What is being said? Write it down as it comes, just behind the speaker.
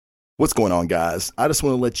What's going on, guys? I just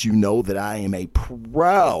want to let you know that I am a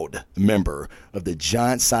proud member of the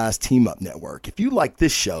Giant Size Team Up Network. If you like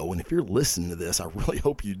this show, and if you're listening to this, I really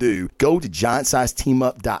hope you do, go to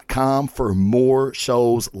giantsizeteamup.com for more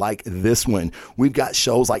shows like this one. We've got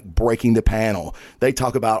shows like Breaking the Panel. They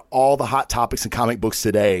talk about all the hot topics in comic books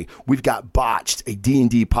today. We've got Botched, a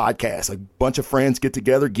D&D podcast. A bunch of friends get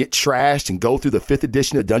together, get trashed, and go through the 5th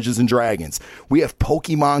edition of Dungeons & Dragons. We have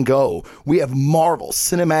Pokemon Go. We have Marvel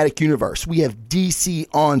Cinematic Universe. We have DC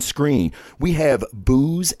on screen. We have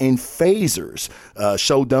Booze and Phasers, a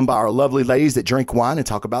show done by our lovely ladies that drink wine and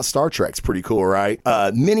talk about Star Trek. It's pretty cool, right?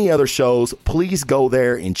 Many other shows. Please go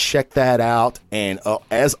there and check that out. And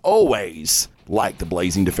as always, like the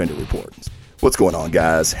Blazing Defender Report. What's going on,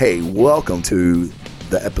 guys? Hey, welcome to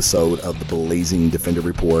the episode of the Blazing Defender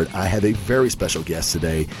Report. I have a very special guest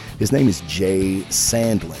today. His name is Jay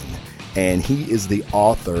Sandlin, and he is the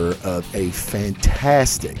author of a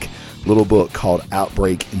fantastic little book called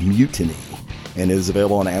Outbreak, Mutiny, and it is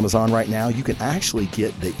available on Amazon right now. You can actually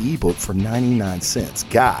get the ebook for 99 cents.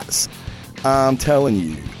 Guys, I'm telling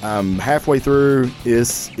you, I'm halfway through.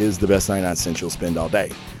 This is the best 99 cents you'll spend all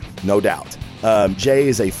day, no doubt. Jay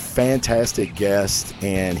is a fantastic guest,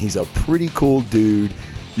 and he's a pretty cool dude.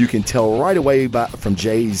 You can tell right away from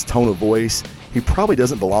Jay's tone of voice, he probably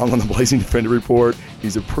doesn't belong on the Blazing Defender Report.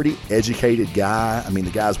 He's a pretty educated guy. I mean,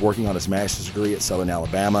 the guy's working on his master's degree at Southern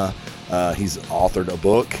Alabama. He's authored a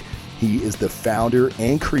book. He is the founder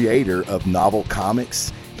and creator of Novel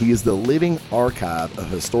Comics. He is the living archive of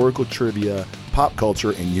historical trivia, pop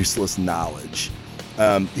culture, and useless knowledge.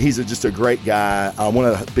 He's just a great guy. I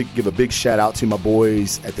want to give a big shout out to my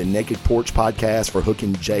boys at the Naked Porch podcast for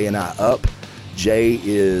hooking Jay and I up. Jay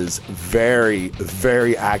is very,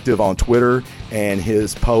 very active on Twitter, and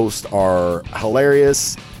his posts are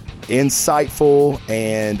hilarious, insightful,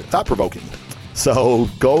 and thought-provoking. So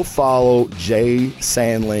go follow Jay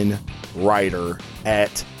Sandlin Writer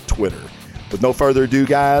at Twitter. With no further ado,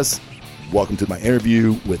 guys, welcome to my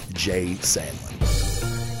interview with Jay Sandlin.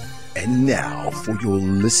 And now, for your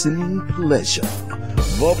listening pleasure,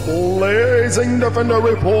 the Blazing Defender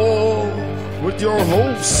Report with your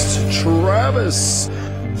host, Travis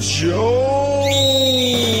Jones.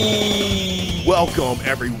 Welcome,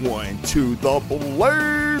 everyone, to the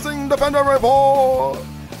Blazing Defender Report.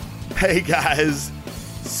 Hey, guys,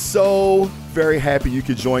 so very happy you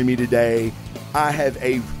could join me today. I have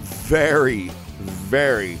a very,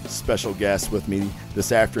 very special guest with me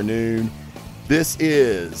this afternoon. This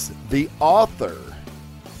is the author,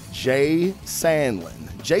 Jay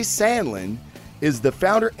Sandlin. Jay Sandlin is the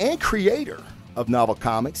founder and creator of Novel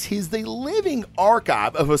Comics. He's the living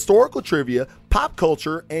archive of historical trivia, pop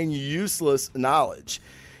culture, and useless knowledge.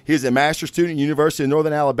 He's a master's student at the University of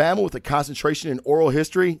Northern Alabama with a concentration in oral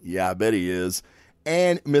history. Yeah, I bet he is.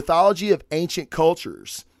 And mythology of ancient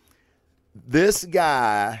cultures. This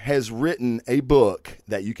guy has written a book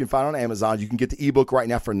that you can find on Amazon. You can get the ebook right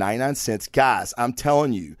now for 99 cents. Guys, I'm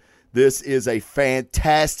telling you, this is a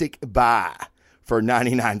fantastic buy for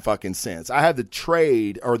 99 fucking cents. I have the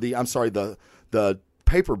the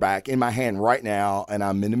paperback in my hand right now, and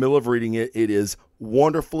I'm in the middle of reading it. It is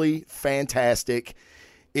wonderfully fantastic.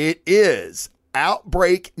 It is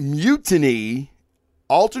Outbreak, Mutiny,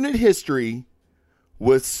 alternate history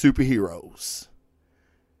with superheroes.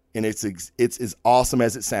 And it's as awesome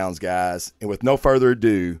as it sounds, guys. And with no further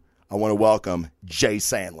ado, I want to welcome Jay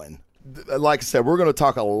Sandlin. Like I said, we're going to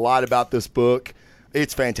talk a lot about this book.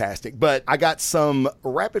 It's fantastic. But I got some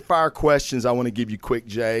rapid-fire questions I want to give you quick,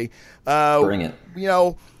 Jay. Bring it. You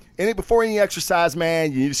know, before any exercise,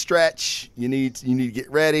 man, you need to stretch. You need to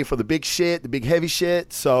get ready for the big shit, the big heavy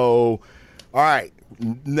shit. So, all right.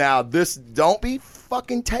 Now, don't be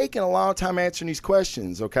fucking taking a long time answering these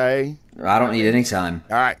questions, okay? I don't need any time.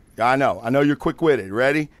 All right. I know you're quick-witted.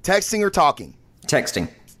 Ready? Texting or talking? Texting.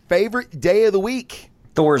 Favorite day of the week?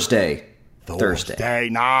 Thursday.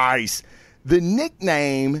 Nice. The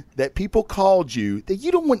nickname that people called you that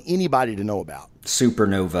you don't want anybody to know about?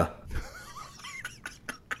 Supernova.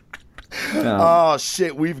 Oh,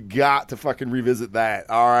 shit. We've got to fucking revisit that.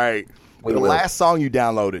 All right. The last song you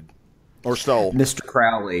downloaded or stole? Mr.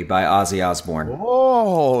 Crowley by Ozzy Osbourne.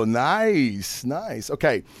 Oh, nice.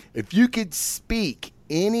 Okay. If you could speak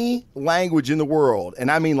any language in the world,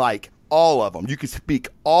 and I mean like all of them, you could speak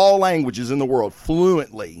all languages in the world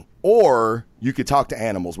fluently, or you could talk to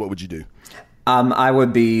animals, what would you do? I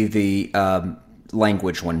would be the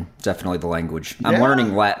language one. Definitely the language. I'm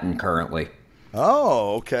learning Latin currently.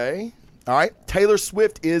 Oh, okay. All right. Taylor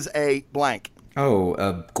Swift is a blank. Oh,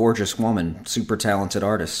 a gorgeous woman. Super talented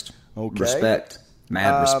artist. Okay. Respect.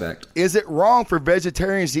 Mad respect. Is it wrong for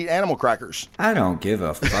vegetarians to eat animal crackers? I don't give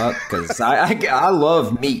a fuck because I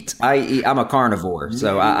love meat. I'm a carnivore,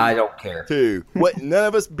 so I don't care. Too. What? None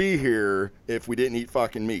of us be here if we didn't eat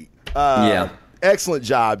fucking meat. Yeah. Excellent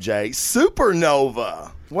job, Jay.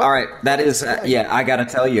 Supernova. What? All right, that is, I got to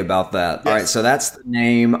tell you about that. Yes. All right, so that's the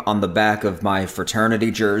name on the back of my fraternity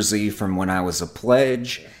jersey from when I was a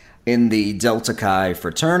pledge in the Delta Chi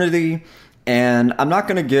fraternity. And I'm not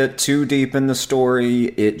going to get too deep in the story.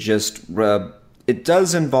 It just, it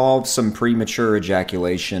does involve some premature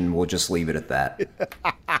ejaculation. We'll just leave it at that.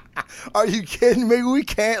 Are you kidding me? We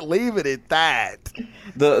can't leave it at that.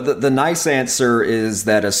 The nice answer is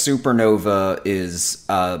that a supernova is,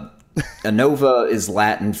 a nova is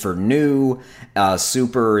Latin for new.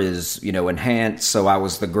 Super is, enhanced. So I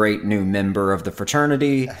was the great new member of the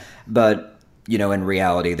fraternity. But, in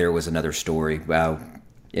reality, there was another story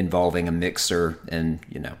involving a mixer and,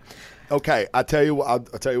 Okay, I'll tell you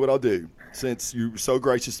what I'll do. Since you're so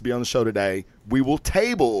gracious to be on the show today, we will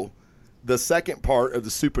table the second part of the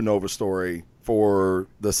supernova story for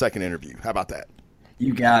the second interview. How about that?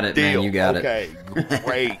 You got it, Deal. man. You got it. Okay,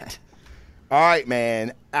 great. All right,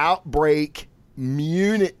 man. Outbreak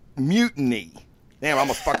Mutiny. Damn, I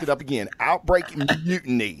almost fucked it up again. Outbreak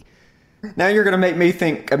Mutiny. Now you're going to make me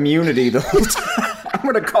think immunity the whole time. I'm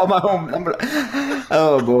going to call my home.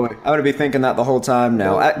 Oh, boy. I'm going to be thinking that the whole time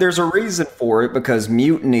now. There's a reason for it because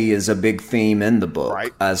mutiny is a big theme in the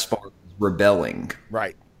book as far as rebelling.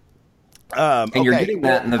 Right. And you're getting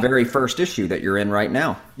that in the very first issue that you're in right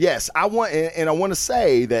now. Yes, I want to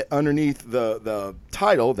say that underneath the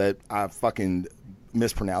title that I fucking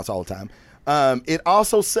mispronounce all the time, it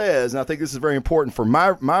also says, and I think this is very important for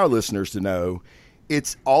my listeners to know,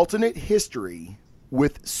 it's alternate history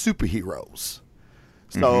with superheroes.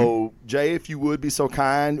 So, Jay, if you would be so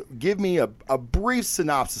kind, give me a brief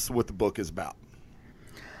synopsis of what the book is about.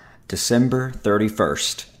 December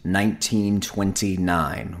 31st,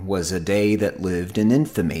 1929 was a day that lived in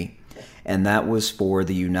infamy, and that was for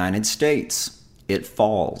the United States. It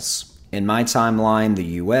falls. In my timeline, the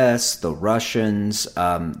U.S., the Russians,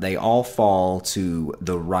 they all fall to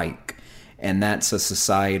the Reich, and that's a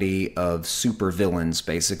society of supervillains,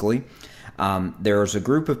 basically. There's a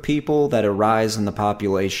group of people that arise in the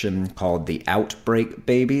population called the Outbreak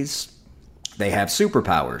babies. They have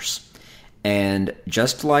superpowers. And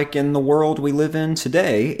just like in the world we live in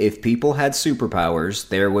today, if people had superpowers,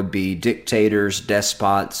 there would be dictators,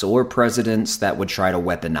 despots, or presidents that would try to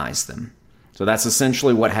weaponize them. So that's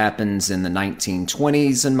essentially what happens in the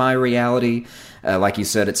 1920s in my reality. Like you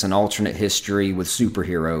said, it's an alternate history with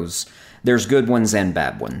superheroes. There's good ones and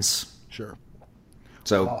bad ones. Sure.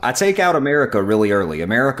 So I take out America really early.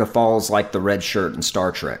 America falls like the red shirt in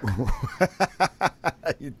Star Trek.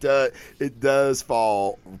 It does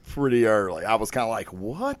fall pretty early. I was kind of like,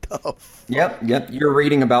 what the fuck? Yep. You're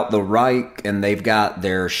reading about the Reich, and they've got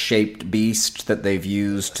their shaped beast that they've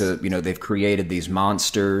used to, they've created these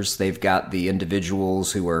monsters. They've got the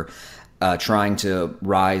individuals who are trying to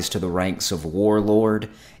rise to the ranks of warlord.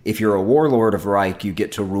 If you're a warlord of Reich, you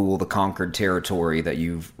get to rule the conquered territory that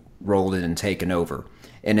you've rolled in and taken over.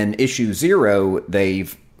 And in issue 0,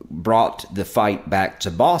 they've brought the fight back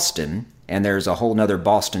to Boston, and there's a whole nother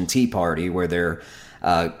Boston Tea Party where they're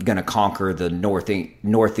going to conquer the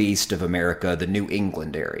northeast of America, the New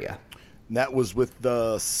England area. And that was with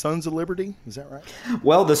the Sons of Liberty, is that right?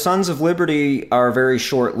 Well, the Sons of Liberty are very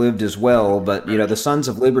short-lived as well, but the Sons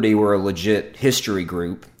of Liberty were a legit history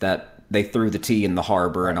group that they threw the tea in the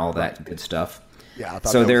harbor and all that good stuff. Yeah, I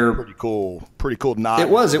thought that was a pretty cool nod. It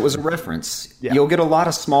was a reference. Yeah. You'll get a lot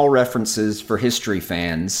of small references for history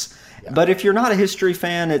fans. Yeah. But if you're not a history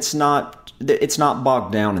fan, it's not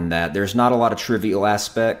bogged down in that. There's not a lot of trivial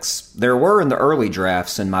aspects. There were in the early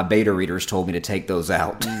drafts, and my beta readers told me to take those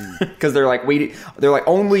out. Because they're like,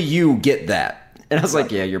 only you get that. And I was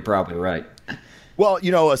like, yeah, you're probably right. Well,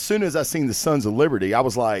 as soon as I seen the Sons of Liberty, I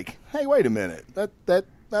was like, hey, wait a minute.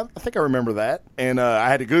 I think I remember that. And I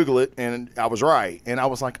had to Google it, and I was right. And I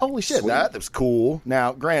was like, holy shit, that was cool.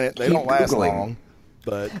 Now, granted, they don't last long.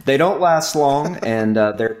 But they don't last long, and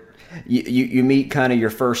you meet kind of your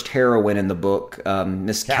first heroine in the book,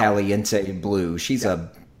 Miss Caliente Blue. She's a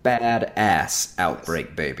badass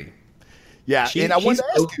Outbreak baby. Yeah, and I wanted to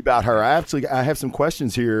ask you about her. I have some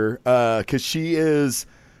questions here because she is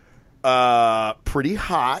pretty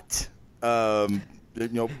hot.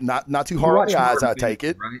 Not too hard on the eyes, I take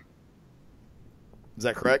it. Right? Is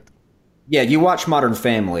that correct? Yeah, you watch Modern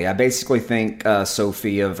Family. I basically think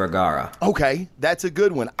Sofia Vergara. Okay, that's a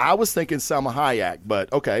good one. I was thinking Selma Hayek,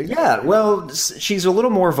 but okay. Yeah, well, she's a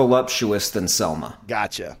little more voluptuous than Selma.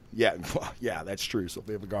 Gotcha. Yeah, that's true.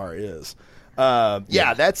 Sofia Vergara is.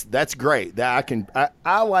 Yeah, that's great. That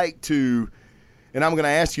I like to, and I'm going to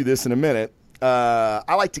ask you this in a minute.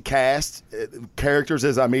 I like to cast characters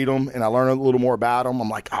as I meet them, and I learn a little more about them. I'm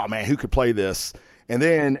like, oh man, who could play this? And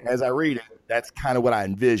then as I read it, that's kind of what I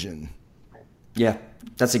envision. Yeah,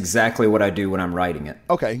 that's exactly what I do when I'm writing it.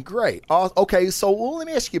 Okay, great. Okay, so let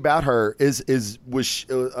me ask you about her.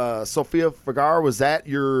 Sofia Vergara, was that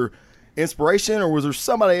your inspiration, or was there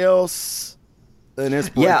somebody else? An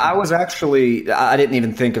inspiration? Yeah, I didn't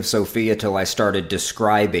even think of Sophia till I started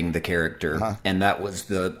describing the character, and that was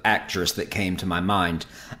the actress that came to my mind.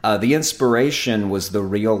 The inspiration was the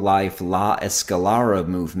real-life La Escalera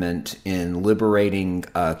movement in liberating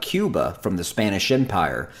Cuba from the Spanish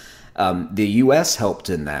Empire. The U.S. helped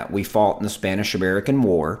in that. We fought in the Spanish-American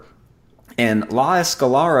War, and La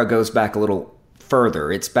Escalera goes back a little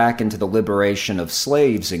further. It's back into the liberation of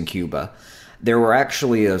slaves in Cuba. There were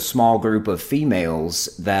actually a small group of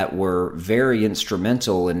females that were very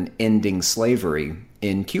instrumental in ending slavery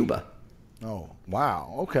in Cuba. Oh,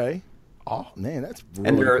 wow. Okay. Oh, man, that's really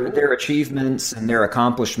and cool. Their achievements and their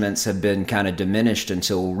accomplishments have been kind of diminished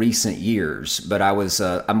until recent years. But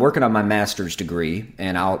I'm working on my master's degree,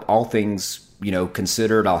 and all things,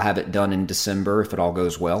 considered, I'll have it done in December if it all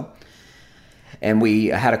goes well. And we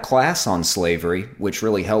had a class on slavery, which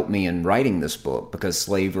really helped me in writing this book, because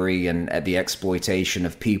slavery and the exploitation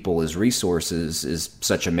of people as resources is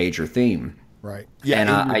such a major theme. Right. Yeah,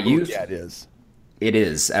 and it is. It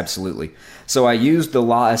is, absolutely. So I used the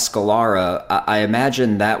La Escalera. I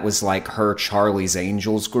imagine that was like her Charlie's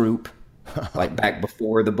Angels group, like back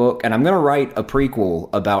before the book. And I'm going to write a prequel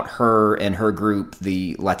about her and her group,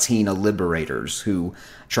 the Latina Liberators, who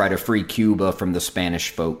try to free Cuba from the Spanish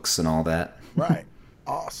folks and all that. Right.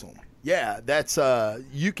 Awesome. Yeah, that's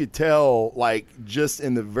you could tell, like, just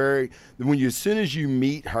in as soon as you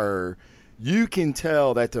meet her, you can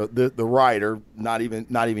tell that the writer, not even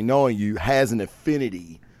knowing you, has an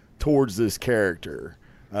affinity towards this character.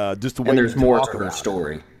 Just the way. And there's more to her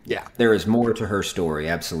story. Yeah, there is more to her story.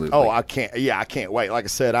 Absolutely. Oh, I can't wait. Like I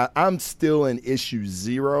said, I'm still in issue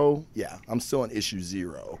 0. Yeah, I'm still in issue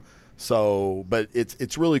 0. So, but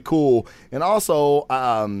it's really cool. And also,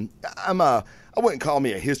 I wouldn't call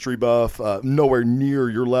me a history buff, nowhere near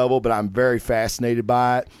your level, but I'm very fascinated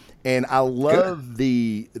by it. And I love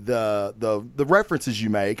the references you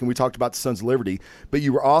make, and we talked about the Sons of Liberty, but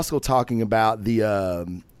you were also talking about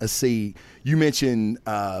you mentioned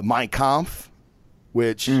Mein Kampf,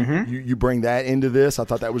 which you bring that into this. I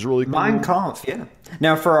thought that was really cool. Mein Kampf, yeah.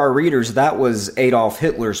 Now, for our readers, that was Adolf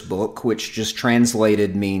Hitler's book, which just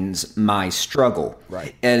translated means my struggle.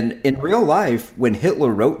 Right. And in real life, when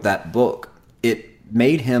Hitler wrote that book, it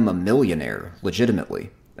made him a millionaire,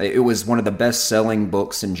 legitimately. It was one of the best-selling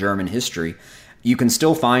books in German history. You can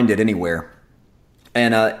still find it anywhere.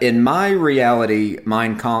 And in my reality,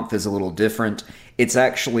 Mein Kampf is a little different. It's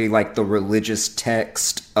actually like the religious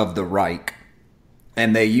text of the Reich.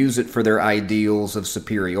 And they use it for their ideals of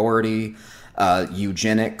superiority,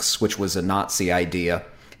 eugenics, which was a Nazi idea.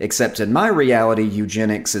 Except in my reality,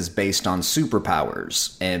 eugenics is based on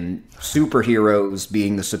superpowers, and superheroes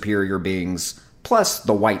being the superior beings, plus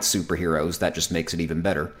the white superheroes. That just makes it even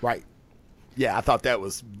better. Right. Yeah, I thought that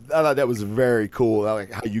was very cool. I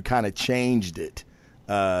like how you kind of changed it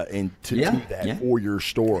to that for your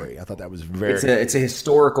story. I thought that was very. It's a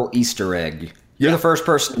historical Easter egg. You're the first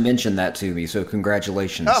person to mention that to me, so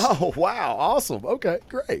congratulations. Oh, wow. Awesome. Okay,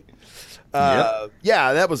 great. Yeah,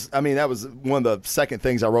 that was one of the second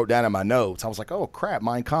things I wrote down in my notes. I was like, oh, crap,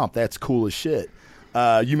 Mein Kampf, that's cool as shit. You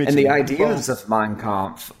mentioned, and the ideas of Mein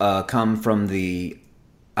Kampf come from the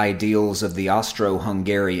ideals of the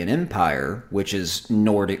Austro-Hungarian Empire, which is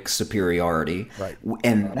Nordic superiority. Right.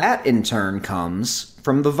 And that, in turn, comes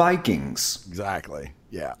from the Vikings. Exactly.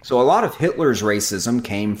 Yeah. So a lot of Hitler's racism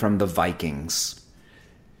came from the Vikings.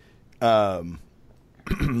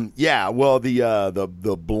 Yeah. Well,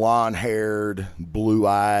 the blonde-haired,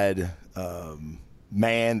 blue-eyed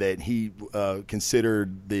man that he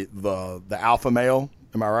considered the alpha male.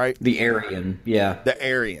 Am I right? The Aryan. Yeah. The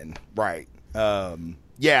Aryan. Right.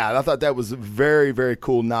 Yeah, I thought that was a very, very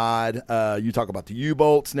cool nod. You talk about the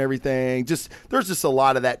U-bolts and everything. There's just a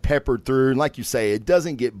lot of that peppered through. And like you say, it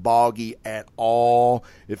doesn't get boggy at all.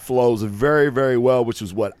 It flows very, very well, which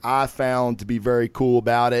is what I found to be very cool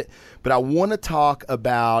about it. But I want to talk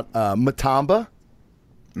about Matamba.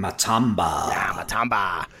 Matamba. Yeah,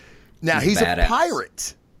 Matamba. Now, he's a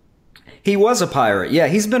pirate. He was a pirate. Yeah,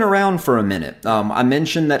 he's been around for a minute. I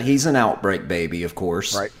mentioned that he's an Outbreak baby, of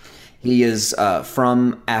course. Right. He is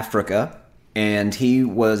from Africa, and he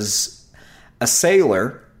was a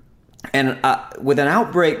sailor. And with an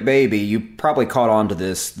Outbreak baby, you probably caught on to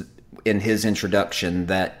this. in his introduction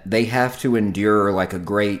that they have to endure like a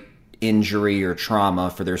great injury or trauma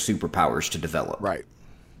for their superpowers to develop. Right.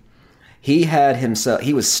 He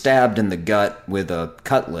was stabbed in the gut with a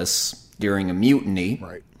cutlass during a mutiny.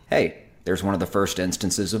 Right. Hey, there's one of the first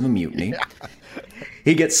instances of a mutiny.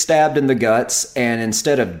 He gets stabbed in the guts, and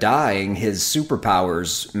instead of dying, his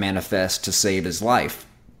superpowers manifest to save his life.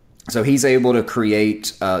 So he's able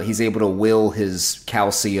to will his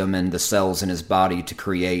calcium and the cells in his body to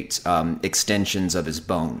create extensions of his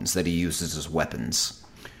bones that he uses as weapons.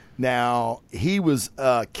 Now, he was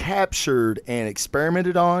captured and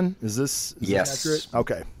experimented on. Is this accurate?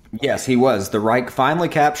 Okay. Yes, he was. The Reich finally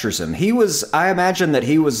captures him. I imagine that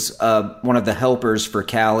he was one of the helpers for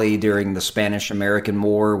Callie during the Spanish-American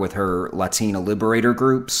War with her Latina liberator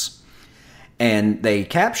groups. And they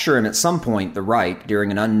capture him at some point, the Reich,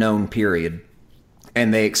 during an unknown period.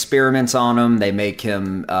 And they experiment on him. They make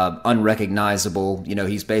him unrecognizable. You know,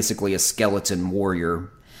 he's basically a skeleton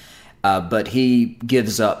warrior. But he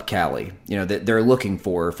gives up Callie, that they're looking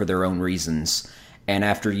for their own reasons. And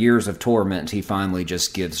after years of torment, he finally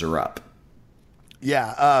just gives her up.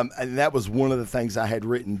 Yeah, and that was one of the things I had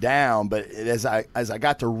written down. But as I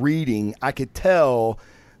got to reading, I could tell.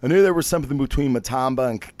 I knew there was something between Matamba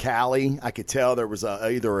and Callie. I could tell there was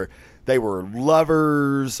either they were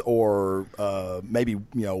lovers or maybe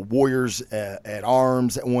warriors at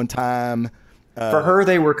arms at one time. For her,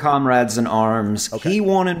 they were comrades in arms. Okay. He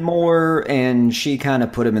wanted more, and she kind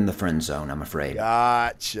of put him in the friend zone, I'm afraid.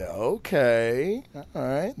 Gotcha. Okay. All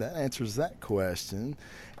right. That answers that question.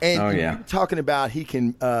 And you're talking about he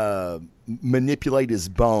can manipulate his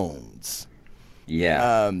bones.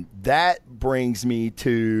 Yeah. That brings me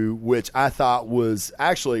to, which I thought was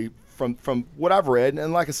actually, from what I've read,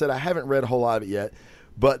 and like I said, I haven't read a whole lot of it yet,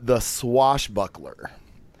 but the swashbuckler.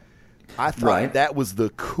 I thought that was the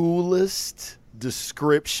coolest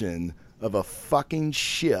description of a fucking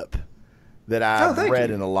ship that I've read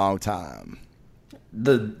in a long time.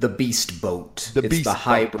 The beast boat. It's the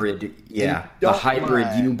hybrid, the hybrid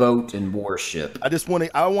U-boat and warship.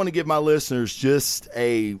 I want to give my listeners just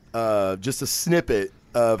a snippet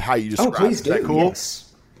of how you describe it. Please Is that do. cool?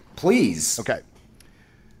 Yes. Please.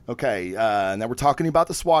 Okay. Now we're talking about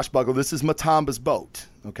the swashbuckler. This is Matamba's boat.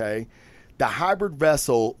 Okay. The hybrid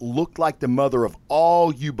vessel looked like the mother of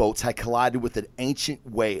all U-boats had collided with an ancient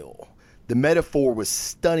whale. The metaphor was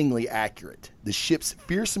stunningly accurate. The ship's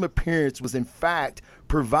fearsome appearance was in fact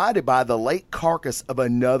provided by the late carcass of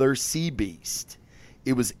another sea beast.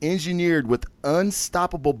 It was engineered with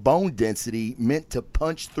unstoppable bone density meant to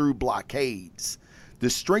punch through blockades. The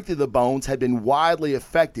strength of the bones had been widely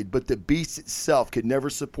affected, but the beast itself could never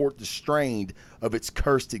support the strain of its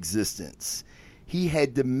cursed existence. He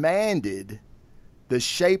had demanded the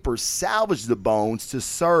shaper salvage the bones to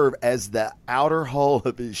serve as the outer hull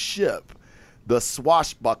of his ship. The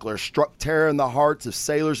swashbuckler struck terror in the hearts of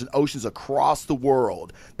sailors in oceans across the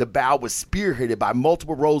world. The bow was spearheaded by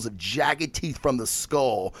multiple rows of jagged teeth from the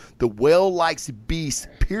skull. The whale-like beast's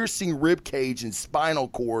piercing ribcage and spinal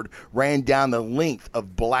cord ran down the length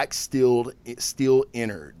of black steel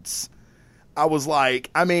innards. I was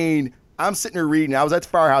like, I'm sitting there reading. I was at the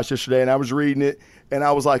firehouse yesterday, and I was reading it, and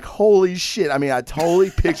I was like, holy shit. I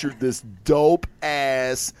totally pictured this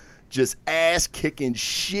dope-ass, just ass-kicking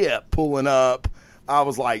ship pulling up. I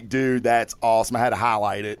was like, dude, that's awesome. I had to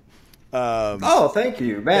highlight it. Thank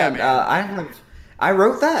you, man. Yeah, I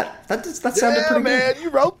wrote that. That sounded pretty good.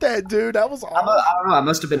 You wrote that, dude. That was awesome. I don't know. I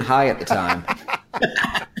must have been high at the time.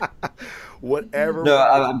 Whatever. No,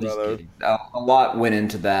 I'm just kidding. A lot went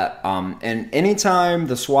into that. And anytime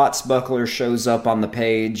the swashbuckler shows up on the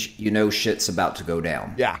page, shit's about to go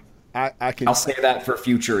down. Yeah, I'll say that for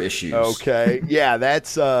future issues. Okay. Yeah,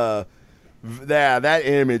 that's that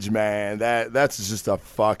image, man. That's just a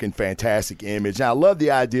fucking fantastic image. And I love the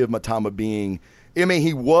idea of Matamba being.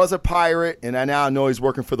 He was a pirate, and I now know he's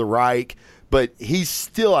working for the Reich. But he's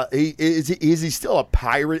still is he still a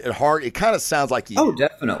pirate at heart? It kind of sounds like he. Oh,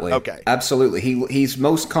 definitely. Okay, absolutely. He's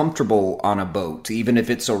most comfortable on a boat, even if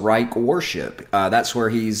it's a Reich warship. That's where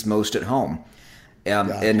he's most at home.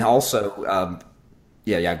 And also,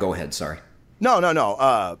 Go ahead. Sorry.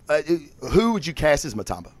 No. Who would you cast as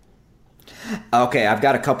Matamba? Okay, I've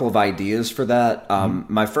got a couple of ideas for that.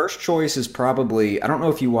 My first choice is probably, I don't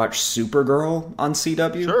know if you watch Supergirl on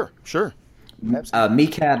CW. Sure.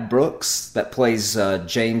 Mekad Brooks, that plays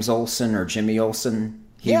James Olsen or Jimmy Olsen.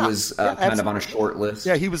 He was kind of on a short list.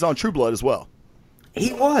 Yeah, he was on True Blood as well.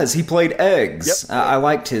 He was. He played Eggs. Yep. I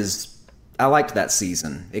liked that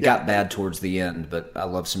season. It got bad towards the end, but I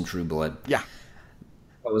love some True Blood. Yeah.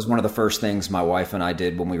 It was one of the first things my wife and I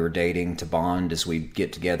did when we were dating to bond, is we'd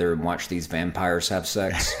get together and watch these vampires have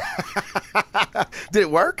sex. Did it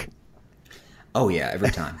work? Oh, yeah, every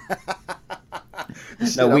time.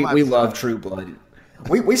 No, we love True Blood.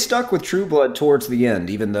 We stuck with True Blood towards the end,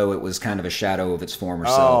 even though it was kind of a shadow of its former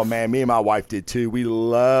self. Oh, man, me and my wife did too. We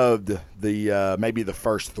loved the maybe the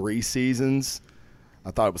first 3 seasons. I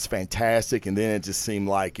thought it was fantastic, and then it just seemed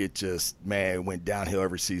like it went downhill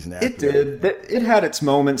every season after. It did. It had its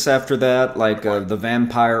moments after that, like the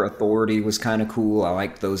Vampire Authority was kind of cool. I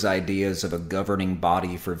liked those ideas of a governing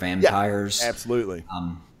body for vampires. Yeah, absolutely.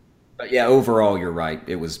 But yeah, overall, you're right.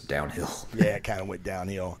 It was downhill. Yeah, it kind of went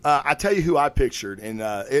downhill. I tell you who I pictured, and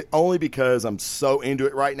it only because I'm so into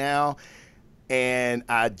it right now. And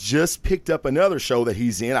I just picked up another show that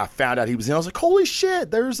he's in. I found out he was in. I was like, holy shit,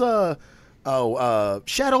 there's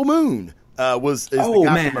Shadow Moon is the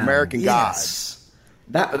guy from American Gods.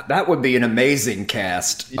 That would be an amazing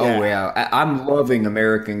cast. Yeah. Oh, yeah. I'm loving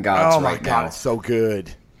American Gods right now. Oh, my God, it's so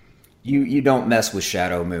good. You don't mess with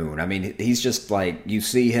Shadow Moon. I mean, he's just like, you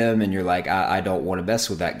see him and you're like, I don't want to mess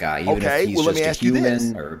with that guy. Even if he's let me ask you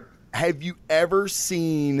this. Or... Have you ever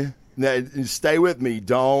seen, stay with me,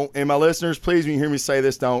 and my listeners, please, when you hear me say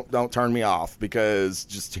this, don't turn me off, because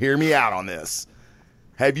just hear me out on this.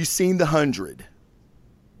 Have you seen The 100?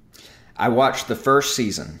 I watched the first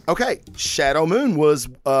season. Okay. Shadow Moon was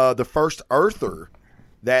the first Earther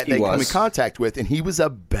that they come in contact with, and he was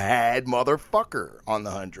a bad motherfucker on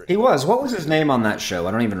The 100. He was. What was his name on that show?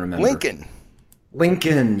 I don't even remember.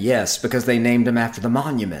 Lincoln, yes, because they named him after the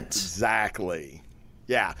monument. Exactly.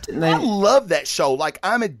 Yeah. I love that show. Like,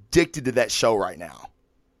 I'm addicted to that show right now.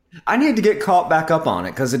 I need to get caught back up on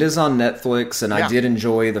it because it is on Netflix, and I did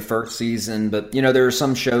enjoy the first season. But there are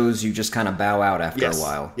some shows you just kind of bow out after a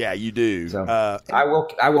while. Yeah, you do. So I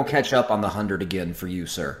will catch up on the 100 again for you,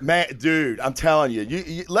 sir. Man, dude, I'm telling you,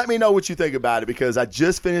 you let me know what you think about it, because I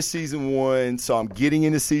just finished season 1, so I'm getting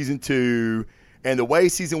into season 2. And the way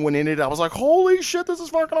season 1 ended, I was like, holy shit, this is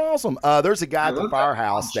fucking awesome. There's a guy at the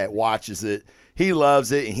firehouse that watches it. He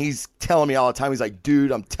loves it, and he's telling me all the time. He's like,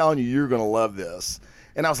 dude, I'm telling you, you're going to love this.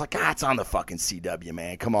 And I was like, it's on the fucking CW,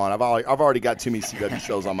 man. Come on, I've already got too many CW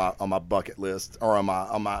shows on my bucket list, or on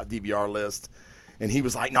my DVR list. And he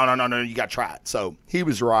was like, no, you got to try it. So he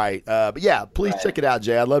was right. But yeah, please check it out,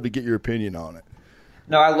 Jay. I'd love to get your opinion on it.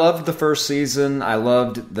 No, I loved the first season.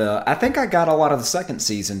 I think I got a lot of the second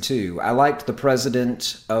season too. I liked the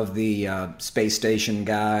president of the space station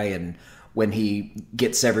guy, and when he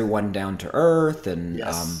gets everyone down to Earth, and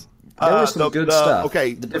there was some good stuff.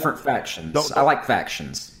 Okay, the different factions. I like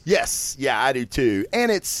factions. Yes, yeah, I do too. And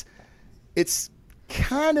it's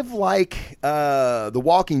kind of like The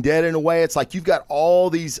Walking Dead in a way. It's like you've got all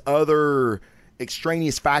these other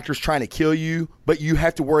extraneous factors trying to kill you, but you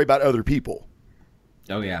have to worry about other people.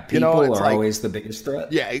 Oh yeah, people are always the biggest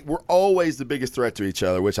threat. Yeah, we're always the biggest threat to each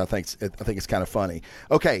other, which I think is kind of funny.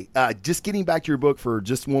 Okay, just getting back to your book for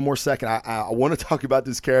just one more second, I want to talk about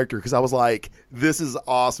this character, because I was like, this is an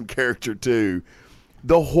awesome character too.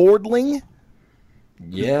 The Hordling.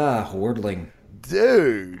 Yeah, Hordling.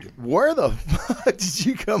 Dude, where the fuck did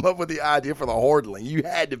you come up with the idea for the Hordling? You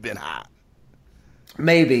had to have been high.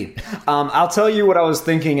 Maybe. I'll tell you what I was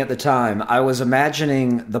thinking at the time. I was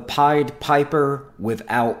imagining the Pied Piper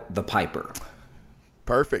without the Piper.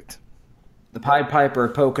 Perfect. The Pied Piper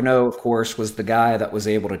of Pocono, of course, was the guy that was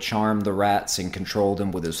able to charm the rats and control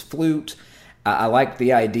them with his flute. I liked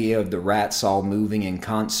the idea of the rats all moving in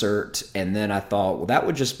concert, and then I thought, well, that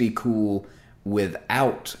would just be cool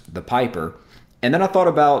without the Piper. And then I thought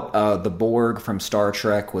about the Borg from Star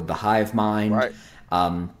Trek with the hive mind. Right.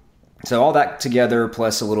 So all that together,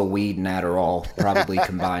 plus a little weed and Adderall, probably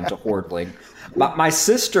combined to Hordling. My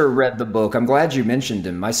sister read the book. I'm glad you mentioned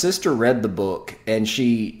him. My sister read the book, and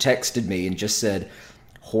she texted me and just said,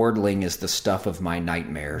 Hordling is the stuff of my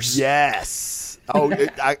nightmares. Yes. Oh,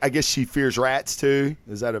 I guess she fears rats, too?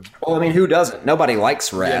 Is that a... Well, I mean, who doesn't? Nobody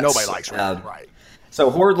likes rats. Yeah, nobody likes rats, right. So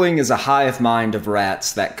Hordling is a hive mind of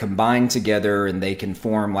rats that combine together, and they can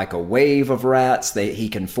form like a wave of rats.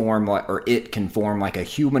 It can form like a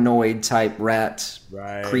humanoid type rat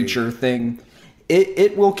creature thing.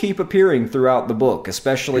 It will keep appearing throughout the book,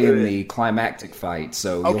 especially in the climactic fight.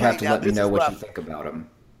 So you'll have to let me know what you think about him.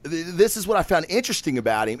 This is what I found interesting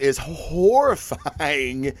about him. Is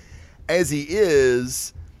horrifying as he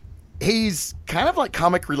is, he's kind of like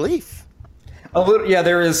comic relief. A little, yeah,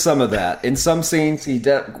 there is some of that. In some scenes,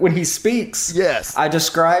 when he speaks, yes, I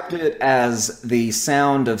described it as the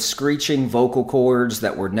sound of screeching vocal cords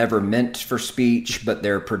that were never meant for speech, but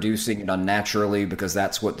they're producing it unnaturally because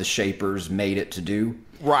that's what the shapers made it to do.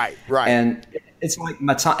 Right. And It's like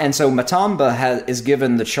and so Matamba is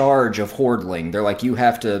given the charge of Hordling. They're like, you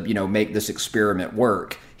have to, make this experiment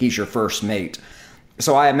work. He's your first mate.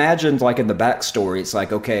 So I imagined, like in the backstory, it's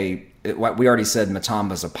like, okay, we already said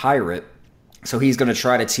Matamba's a pirate, so he's going to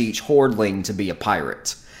try to teach Hordling to be a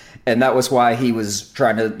pirate. And that was why he was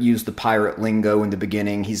trying to use the pirate lingo in the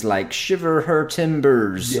beginning. He's like, shiver her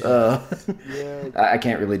timbers. Yeah. I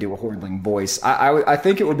can't really do a Hordling voice. I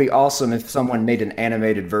think it would be awesome if someone made an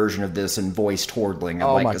animated version of this and voiced Hordling.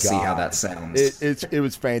 I'd like to see how that sounds. It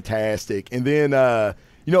was fantastic. And then,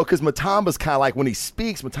 because Matamba's kind of like, when he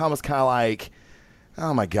speaks, Matamba's kind of like,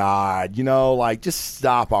 oh my God, like, just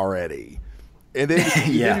stop already. And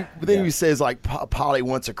then, he says, like, Polly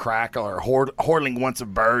wants a crackle or Hordling wants a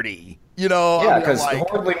birdie. Yeah, because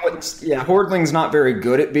Hordling's not very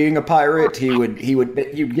good at being a pirate.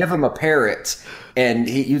 You'd give him a parrot, and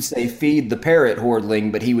you'd say, feed the parrot,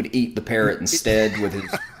 Hordling, but he would eat the parrot instead with his,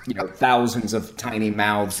 thousands of tiny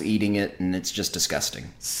mouths eating it, and it's just disgusting.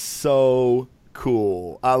 So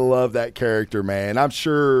cool. I love that character, man. I'm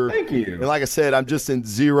sure. Thank you. And like I said, I'm just in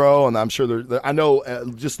zero, and I'm sure I know.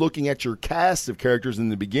 Just looking at your cast of characters in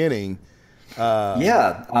the beginning.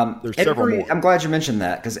 There's several more. I'm glad you mentioned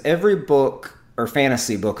that, because every book, or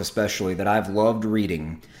fantasy book especially, that I've loved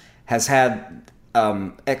reading has had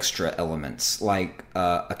extra elements like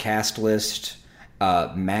a cast list,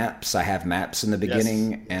 maps. I have maps in the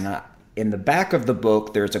beginning, and in the back of the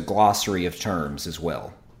book, there's a glossary of terms as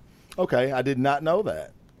well. Okay, I did not know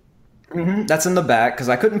that. Mm-hmm. That's in the back, because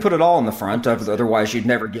I couldn't put it all in the front, otherwise you'd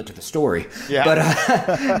never get to the story. Yeah.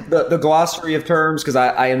 But the glossary of terms, because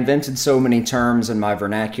I invented so many terms in my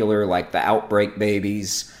vernacular, like the Outbreak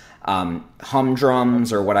babies,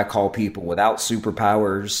 humdrums are what I call people without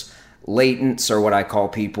superpowers, latents are what I call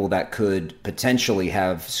people that could potentially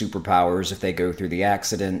have superpowers if they go through the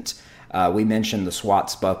accident. We mentioned the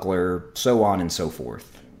swashbuckler, so on and so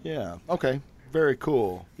forth. Yeah, okay. Very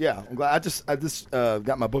cool. Yeah, I'm glad. I just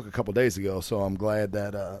got my book a couple days ago, so I'm glad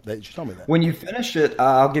that you told me that. When you finish it,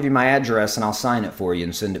 I'll give you my address and I'll sign it for you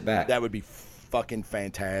and send it back. That would be fucking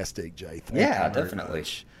fantastic, Jay. Thank you definitely.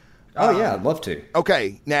 Much. Oh yeah, I'd love to.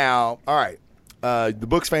 Okay, now, all right. The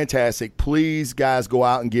book's fantastic. Please, guys, go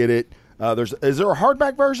out and get it. Is there a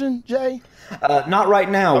hardback version, Jay? Not right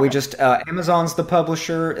now. Okay. We just Amazon's the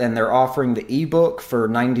publisher, and they're offering the ebook for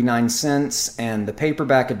 99 cents, and the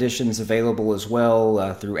paperback edition's available as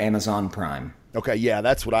well through Amazon Prime. Okay, yeah,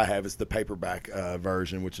 that's what I have is the paperback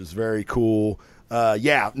version, which is very cool.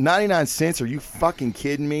 99 cents. Are you fucking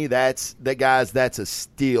kidding me? That's a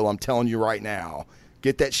steal. I'm telling you right now.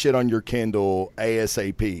 Get that shit on your Kindle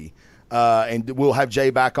ASAP. And we'll have Jay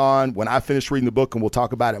back on when I finish reading the book, and we'll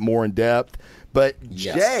talk about it more in depth. But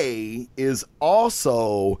yes. Jay is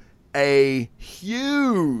also a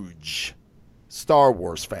huge Star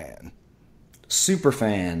Wars fan. Super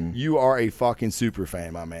fan. You are a fucking super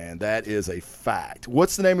fan, my man. That is a fact.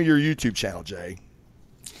 What's the name of your YouTube channel, Jay?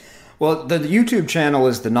 Well, the YouTube channel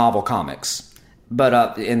is The Novel Comics.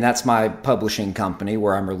 But and that's my publishing company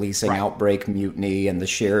where I'm releasing Outbreak, Mutiny, and the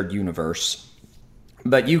Shared Universe.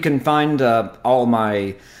 But you can find all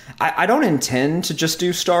my... I don't intend to just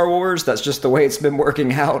do Star Wars. That's just the way it's been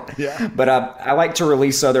working out. Yeah. But I like to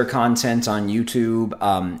release other content on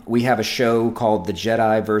YouTube. We have a show called the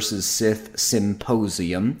Jedi vs. Sith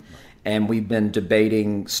Symposium, and we've been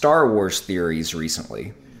debating Star Wars theories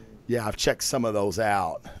recently. Yeah, I've checked some of those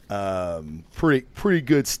out. Pretty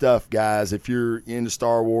good stuff, guys. If you're into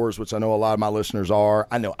Star Wars, which I know a lot of my listeners are,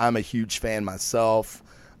 I know I'm a huge fan myself.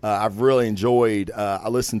 I've really enjoyed. I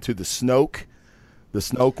listened to the Snoke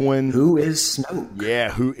one. Who is Snoke? Yeah,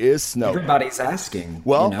 who is Snoke? Everybody's asking.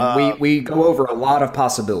 Well, we go over a lot of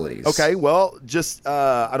possibilities. Okay, well, just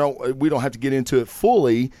we don't have to get into it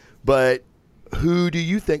fully, but who do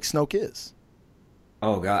you think Snoke is?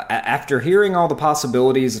 Oh God! After hearing all the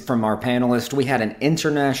possibilities from our panelists, we had an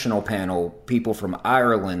international panel, people from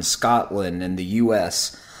Ireland, Scotland, and the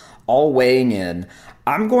U.S., all weighing in.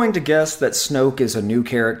 I'm going to guess that Snoke is a new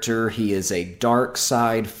character. He is a dark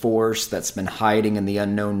side force that's been hiding in the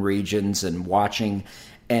unknown regions and watching,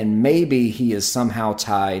 and maybe he is somehow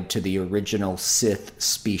tied to the original Sith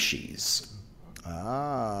species.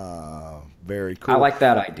 Ah, very cool. I like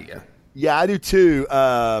that idea. Yeah, I do too.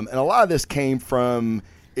 And a lot of this came from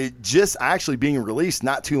it just actually being released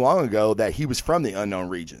not too long ago that he was from the unknown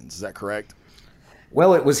regions. Is that correct?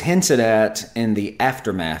 Well, it was hinted at in the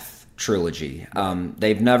Aftermath trilogy.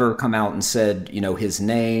 They've never come out and said, his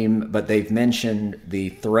name, but they've mentioned the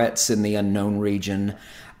threats in the unknown region.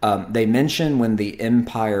 They mention when the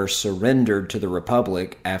Empire surrendered to the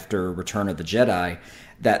Republic after Return of the Jedi,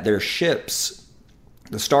 that their ships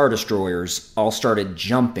the Star Destroyers all started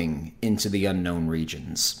jumping into the unknown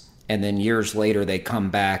regions. And then years later, they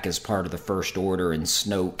come back as part of the First Order, and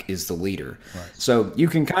Snoke is the leader. Right. So you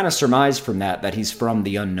can kind of surmise from that he's from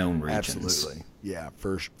the unknown regions. Absolutely. Yeah,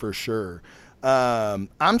 for sure.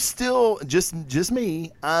 I'm still, just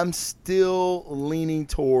me, I'm still leaning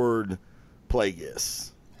toward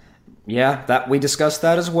Plagueis. Yeah, that we discussed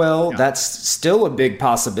that as well. Yeah. That's still a big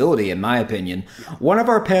possibility, in my opinion. Yeah. One of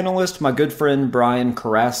our panelists, my good friend Brian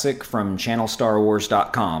Karasik from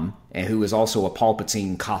ChannelStarWars.com, and who is also a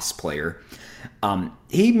Palpatine cosplayer,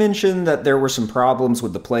 he mentioned that there were some problems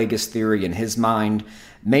with the Plagueis theory in his mind,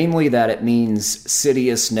 mainly that it means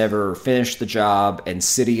Sidious never finished the job, and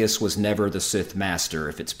Sidious was never the Sith Master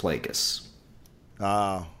if it's Plagueis.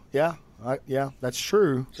 Yeah, that's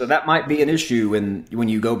true. So that might be an issue when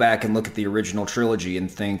you go back and look at the original trilogy and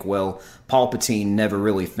think, well, Palpatine never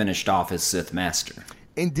really finished off his Sith Master.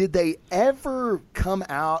 And did they ever come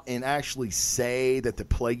out and actually say that the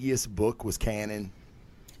Plagueis book was canon?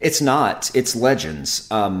 It's not. It's Legends.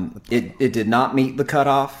 It did not meet the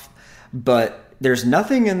cutoff, but there's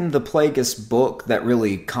nothing in the Plagueis book that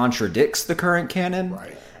really contradicts the current canon.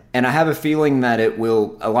 Right. And I have a feeling that a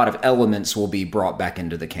lot of elements will be brought back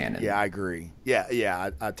into the canon. Yeah, I agree. Yeah,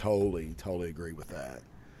 I totally agree with that.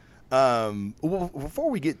 Well, before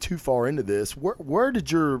we get too far into this, where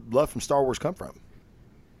did your love from Star Wars come from?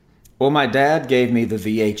 Well, my dad gave me the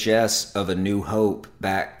VHS of A New Hope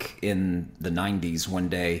back in the 90s one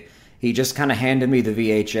day. He just kind of handed me the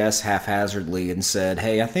VHS haphazardly and said,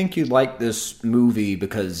 "Hey, I think you'd like this movie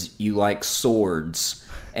because you like swords.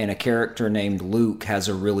 And a character named Luke has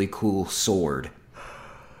a really cool sword."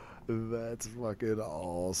 That's fucking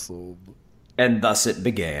awesome. And thus it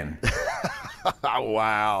began.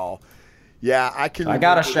 Wow. Yeah, I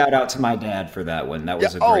got a shout out to my dad for that one. That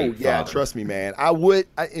was a great father. Trust me, man. I would,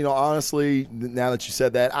 honestly, now that you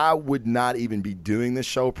said that, I would not even be doing this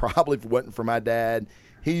show probably if it wasn't for my dad.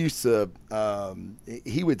 He used to,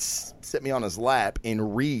 he would sit me on his lap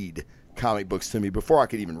and read comic books to me before I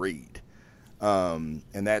could even read. And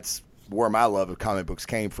that's where my love of comic books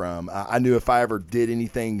came from. I knew if I ever did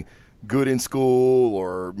anything good in school,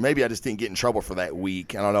 or maybe I just didn't get in trouble for that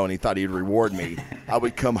week, I don't know, and he thought he'd reward me, I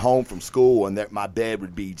would come home from school and that my bed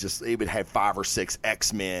would be it would have 5 or 6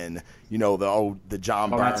 X-Men, the John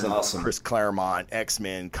Byrne, awesome. Chris Claremont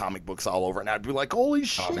X-Men comic books all over, and I'd be like, holy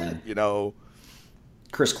shit,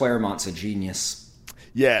 Chris Claremont's a genius.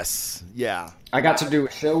 Yes, yeah. I got to do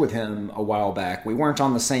a show with him a while back. We weren't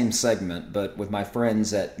on the same segment, but with my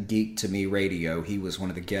friends at Geek to Me Radio, he was one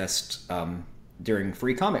of the guests during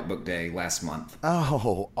Free Comic Book Day last month.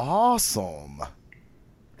 Oh, awesome.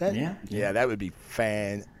 Yeah, that would be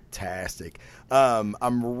fantastic.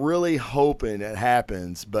 I'm really hoping it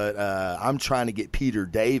happens, but I'm trying to get Peter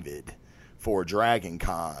David for Dragon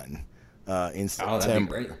Con in September. Oh, that'd be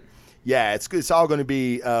great. Yeah, it's all going to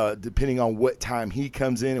be depending on what time he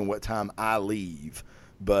comes in and what time I leave.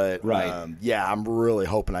 But, right. I'm really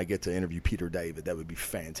hoping I get to interview Peter David. That would be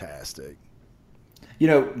fantastic.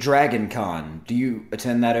 Dragon Con, do you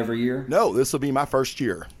attend that every year? No, this will be my first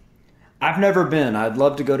year. I've never been. I'd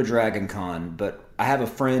love to go to Dragon Con, but I have a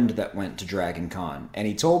friend that went to Dragon Con, and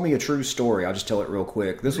he told me a true story. I'll just tell it real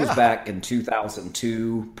quick. This was back in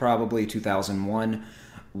 2002, probably 2001.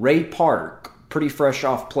 Ray Park, pretty fresh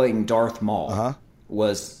off playing Darth Maul,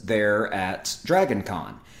 was there at Dragon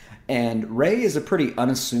Con. And Ray is a pretty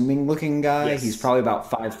unassuming looking guy. Yes. He's probably about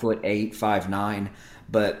 5'8", 5'9",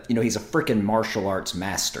 but he's a freaking martial arts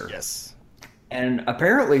master. Yes. And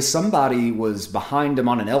apparently somebody was behind him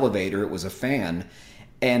on an elevator. It was a fan,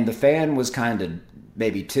 and the fan was kind of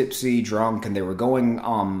maybe tipsy, drunk, and they were going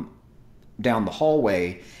down the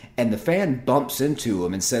hallway, and the fan bumps into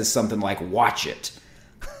him and says something like, "Watch it."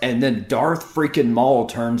 And then Darth freaking Maul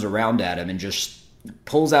turns around at him and just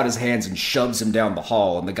pulls out his hands and shoves him down the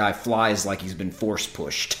hall, and the guy flies like he's been force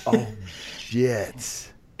pushed. Oh, shit.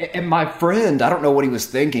 And my friend, I don't know what he was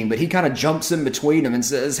thinking, but he kind of jumps in between him and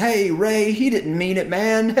says, "Hey, Ray, he didn't mean it,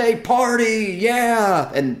 man. Hey, party,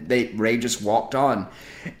 yeah." And Ray just walked on.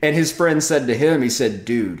 And his friend said to him, he said,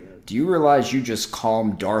 "Dude, do you realize you just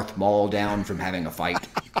calmed Darth Maul down from having a fight?"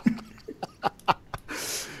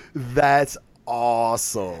 That's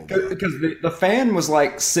awesome. Because the fan was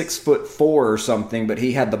like 6'4" or something, but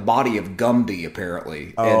he had the body of Gumby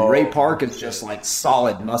apparently. And Ray Park is just like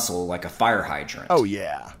solid muscle, like a fire hydrant. Oh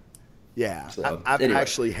yeah. So, I've anyway.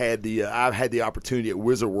 actually had the opportunity at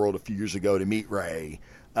Wizard World a few years ago to meet Ray.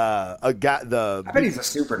 I bet he's a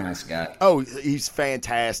super nice guy. Oh, he's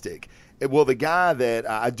fantastic. Well, the guy that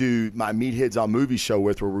I do my Meatheads on Movie show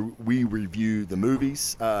with, where we review the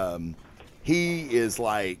movies, he is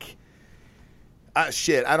like,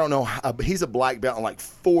 Shit, I don't know. But he's a black belt in like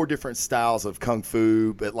 4 different styles of kung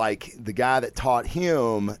fu. But like the guy that taught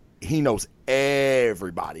him, he knows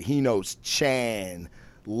everybody. He knows Chan,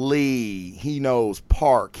 Lee. He knows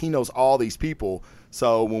Park. He knows all these people.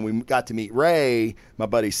 So when we got to meet Ray, my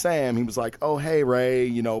buddy Sam, he was like, "Oh, hey Ray,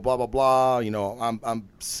 blah blah blah. I'm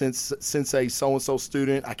Sensei so and so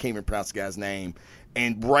student. I can't even pronounce the guy's name."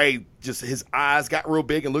 And Ray just, his eyes got real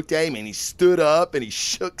big and looked at him, and he stood up and he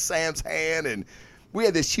shook Sam's hand, and we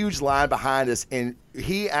had this huge line behind us, and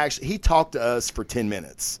he talked to us for 10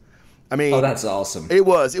 minutes. I mean, oh, that's awesome. It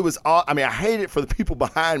was. I mean, I hate it for the people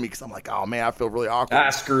behind me because I'm like, oh man, I feel really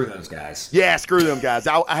awkward. Screw those guys. Yeah, screw them guys.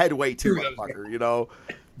 I had to wait too, motherfucker.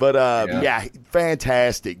 But yeah,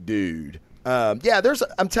 fantastic dude. I'm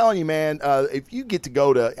telling you, man. If you get to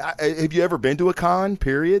go to, have you ever been to a con?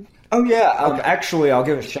 Period. Oh yeah. Okay. Actually, I'll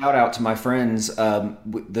give a shout out to my friends.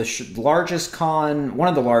 The largest con, one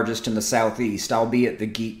of the largest in the Southeast. I'll be at the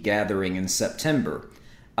Geek Gathering in September.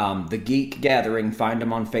 The Geek Gathering, find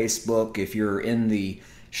them on Facebook. If you're in the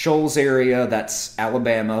Shoals area, that's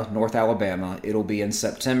Alabama, North Alabama. It'll be in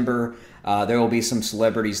September. There will be some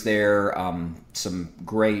celebrities there, some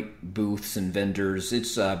great booths and vendors.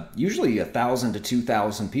 It's usually 1,000 to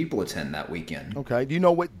 2,000 people attend that weekend. Okay. Do you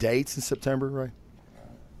know what dates in September, Ray?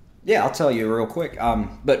 Yeah, I'll tell you real quick.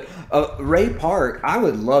 But Ray Park, I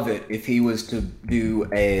would love it if he was to do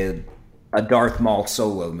a Darth Maul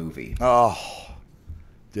solo movie. Oh,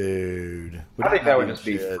 dude. I think that would just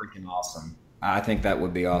be freaking awesome. I think that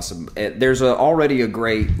would be awesome. There's already a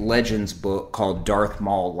great Legends book called Darth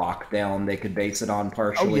Maul Lockdown. They could base it on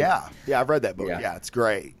partially. Oh, yeah. Yeah, I've read that book. Yeah, it's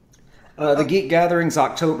great. The Geek Gathering's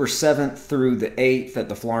October 7th through the 8th at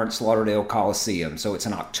the Florence Lauderdale Coliseum. So it's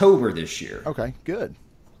in October this year. Okay, good.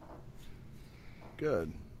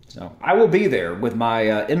 Good. So I will be there with my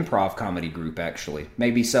improv comedy group, actually.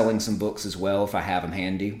 Maybe selling some books as well if I have them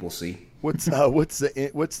handy. We'll see. What's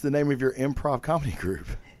the name of your improv comedy group?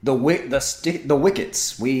 The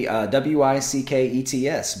Wickets. We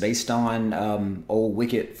Wickets, based on old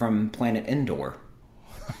Wicket from Planet Endor.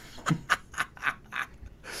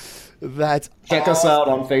 Check us out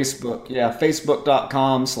on Facebook. Yeah,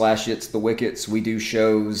 facebook.com/It's the Wickets. We do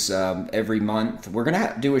shows every month. We're going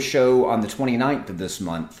to do a show on the 29th of this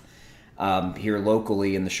month here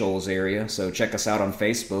locally in the Shoals area. So check us out on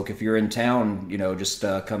Facebook. If you're in town, just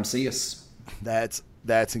come see us.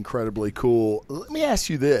 That's incredibly cool. Let me ask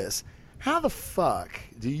you this. How the fuck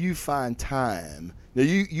do you find time? Now,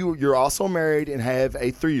 you're also married and have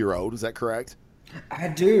a 3-year-old. Is that correct? I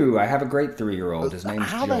do. I have a great 3-year-old. His name's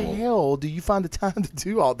How Joel. the hell do you find the time to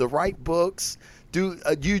do all the right books?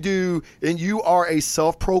 And you are a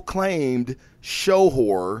self-proclaimed show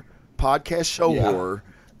whore, podcast show whore.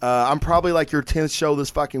 I'm probably like your 10th show this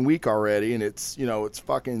fucking week already, and it's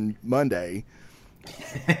fucking Monday.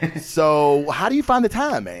 So how do you find the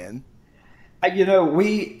time, man?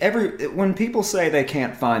 When people say they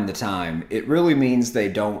can't find the time, it really means they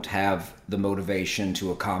don't have the motivation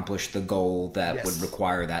to accomplish the goal that would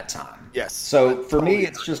require that time. Yes. So for me,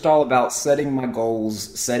 it's just all about setting my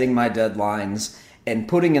goals, setting my deadlines, and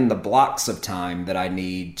putting in the blocks of time that I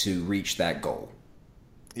need to reach that goal.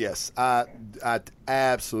 Yes, I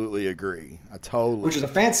absolutely agree. I totally. Which is a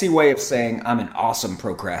fancy way of saying I'm an awesome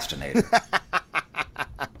procrastinator.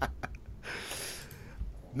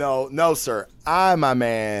 No, sir. I, my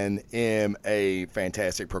man, am a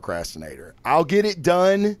fantastic procrastinator. I'll get it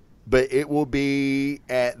done, but it will be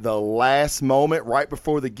at the last moment, right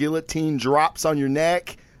before the guillotine drops on your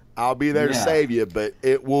neck. I'll be there to save you, but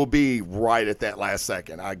it will be right at that last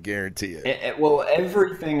second. I guarantee it. Well,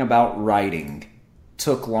 everything about writing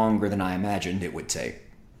took longer than I imagined it would take.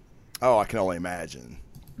 Oh, I can only imagine.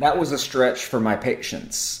 That was a stretch for my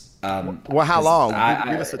patience. Well, how long?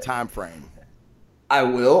 Give us a time frame. I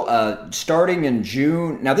will. Starting in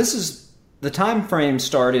June. Now, the time frame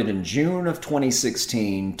started in June of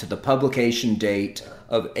 2016 to the publication date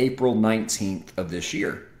of April 19th of this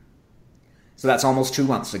year. So that's almost 2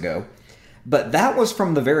 months ago. But that was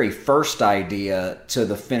from the very first idea to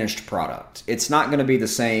the finished product. It's not going to be the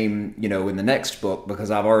same, in the next book because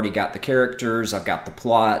I've already got the characters, I've got the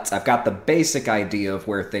plots, I've got the basic idea of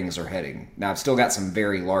where things are heading. Now, I've still got some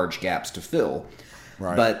very large gaps to fill.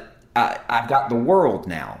 Right. But I've got the world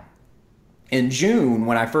now. In June,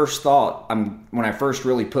 when I first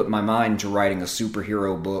really put my mind to writing a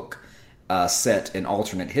superhero book set in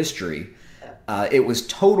alternate history, it was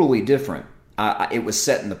totally different. It was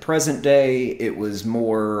set in the present day. It was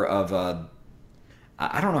more of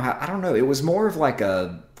I don't know. It was more of like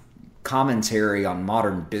a commentary on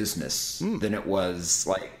modern business than it was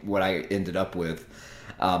like what I ended up with.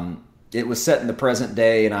 it was set in the present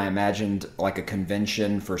day, and I imagined like a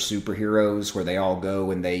convention for superheroes where they all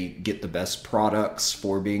go and they get the best products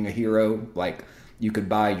for being a hero. Like you could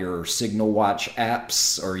buy your Signal Watch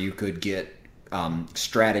apps, or you could get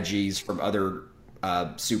strategies from other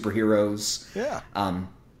superheroes. Yeah.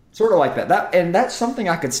 Sort of like that. And that's something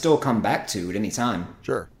I could still come back to at any time.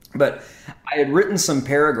 Sure. But I had written some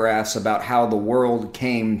paragraphs about how the world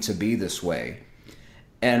came to be this way.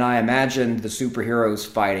 And I imagined the superheroes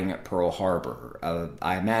fighting at Pearl Harbor.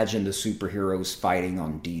 I imagined the superheroes fighting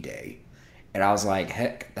on D-Day. And I was like,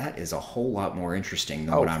 heck, that is a whole lot more interesting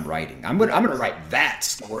than what I'm writing. I'm gonna write that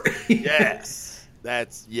story. Yes.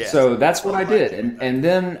 Yes. So that's what I did. And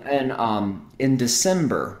then in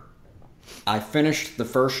December, I finished the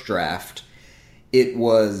first draft. It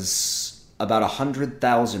was about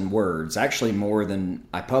 100,000 words, actually more than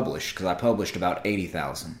I published, because I published about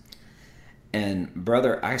 80,000. And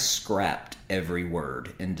brother, I scrapped every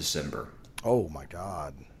word in December. Oh my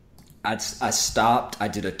God. I stopped. I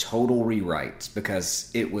did a total rewrite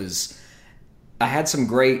because I had some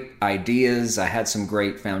great ideas. I had some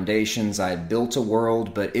great foundations. I had built a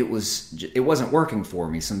world, but it wasn't working for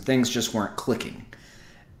me. Some things just weren't clicking.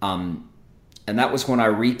 And that was when I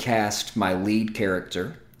recast my lead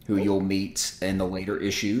character, who you'll meet in the later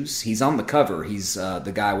issues. He's on the cover. He's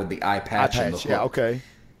the guy with the eye patch and the hook. Yeah, okay.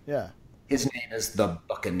 Yeah. His name is the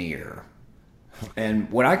Buccaneer. And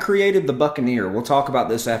when I created the Buccaneer, we'll talk about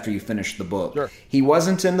this after you finish the book. Sure. He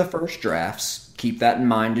wasn't in the first drafts. Keep that in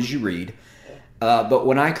mind as you read. But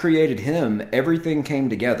when I created him, everything came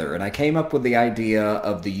together. And I came up with the idea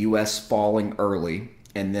of the U.S. falling early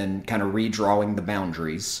and then kind of redrawing the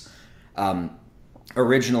boundaries.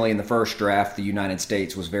 Originally, in the first draft, the United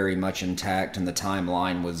States was very much intact and the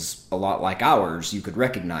timeline was a lot like ours. You could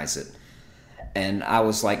recognize it. And I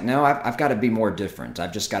was like, no, I've got to be more different.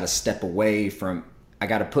 I've just got to step away from, I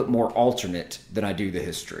got to put more alternate than I do the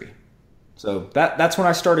history. So that's when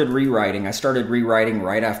I started rewriting. I started rewriting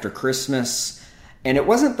right after Christmas. And it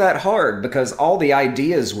wasn't that hard because all the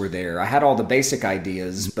ideas were there. I had all the basic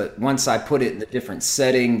ideas, but once I put it in the different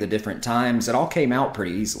setting, the different times, it all came out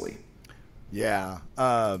pretty easily. Yeah.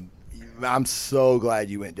 I'm so glad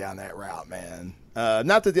you went down that route, man.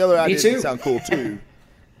 Not that the other ideas didn't sound cool too.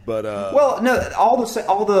 But well, no,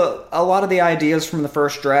 a lot of the ideas from the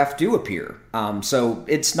first draft do appear. So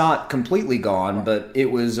it's not completely gone, but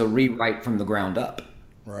it was a rewrite from the ground up.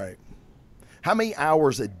 Right. How many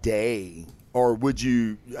hours a day, or would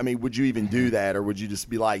you even do that, or would you just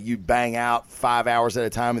be like, you bang out 5 hours at a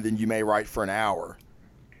time and then you may write for an hour?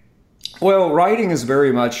 Well, writing is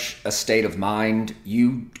very much a state of mind.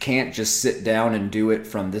 You can't just sit down and do it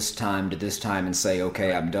from this time to this time and say,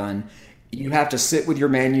 okay, I'm done. You have to sit with your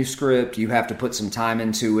manuscript, you have to put some time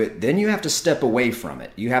into it, then you have to step away from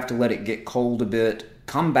it. You have to let it get cold a bit,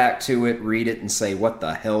 come back to it, read it, and say, what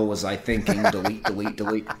the hell was I thinking?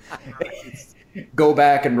 Delete. Go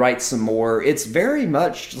back and write some more. It's very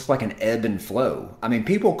much just like an ebb and flow. I mean,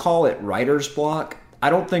 people call it writer's block. I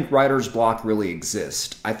don't think writer's block really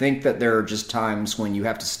exists. I think that there are just times when you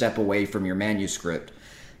have to step away from your manuscript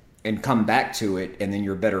and come back to it, and then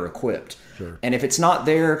you're better equipped. Sure. And if it's not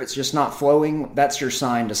there, if it's just not flowing, that's your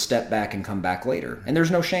sign to step back and come back later. And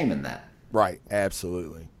there's no shame in that. Right.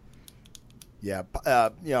 Absolutely. Yeah.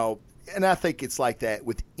 And I think it's like that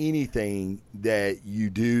with anything that you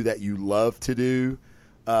do that you love to do,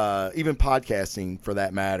 even podcasting for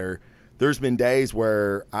that matter. There's been days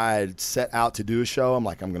where I set out to do a show. I'm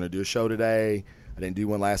like, I'm going to do a show today. I didn't do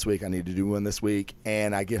one last week. I need to do one this week.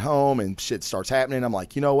 And I get home and shit starts happening. I'm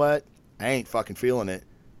like, you know what? I ain't fucking feeling it.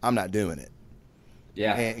 I'm not doing it.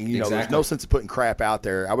 Yeah, and exactly. There's no sense of putting crap out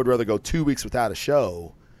there. I would rather go 2 weeks without a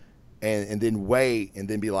show and then wait and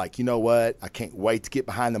then be like, you know what? I can't wait to get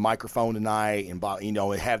behind the microphone tonight and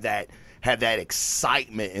have that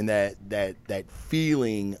excitement and that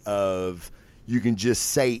feeling of you can just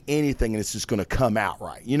say anything and it's just going to come out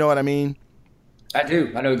right. You know what I mean? I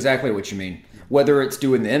do. I know exactly what you mean. Whether it's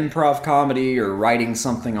doing the improv comedy or writing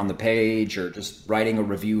something on the page or just writing a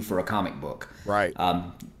review for a comic book. Right.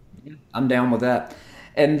 I'm down with that.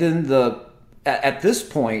 And then at this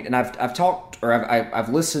point, and I've talked or I've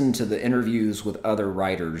listened to the interviews with other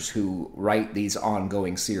writers who write these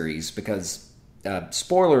ongoing series because,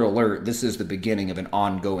 spoiler alert, this is the beginning of an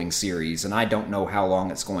ongoing series, and I don't know how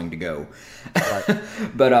long it's going to go. Right.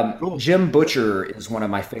 But Jim Butcher is one of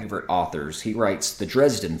my favorite authors. He writes the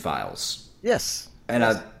Dresden Files. Yes. And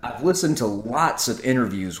I've listened to lots of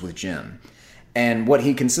interviews with Jim. And what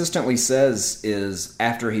he consistently says is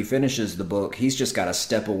after he finishes the book, he's just got to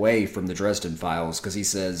step away from the Dresden Files because he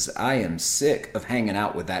says, I am sick of hanging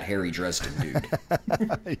out with that Harry Dresden dude.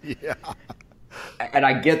 Yeah. And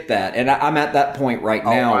I get that, and I'm at that point right Oh,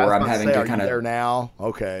 now I was where I'm about to having say, to are you kind there of. now?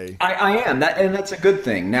 Okay. I am that, and that's a good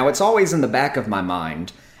thing. Now it's always in the back of my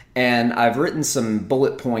mind, and I've written some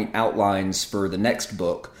bullet point outlines for the next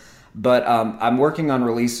book. But I'm working on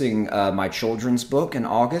releasing my children's book in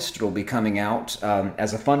August. It'll be coming out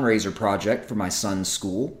as a fundraiser project for my son's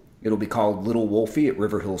school. It'll be called Little Wolfie at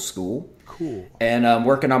River Hill School. Cool. And I'm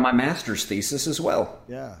working on my master's thesis as well.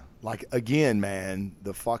 Yeah. Like, again, man,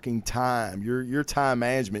 the fucking time. Your time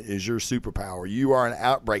management is your superpower. You are an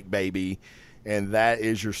Outbreak baby, and that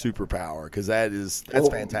is your superpower, because that's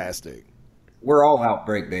fantastic. We're all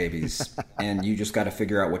Outbreak babies, and you just got to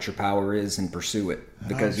figure out what your power is and pursue it.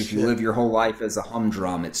 Because if you live your whole life as a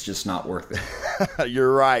humdrum, it's just not worth it.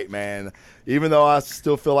 You're right, man. Even though I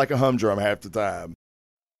still feel like a humdrum half the time.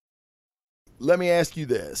 Let me ask you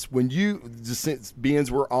this. When you, since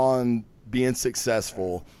we're on being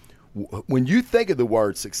successful, when you think of the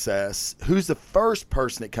word success, who's the first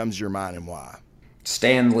person that comes to your mind and why?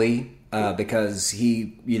 Stanley, because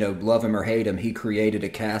he, love him or hate him, he created a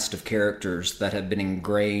cast of characters that have been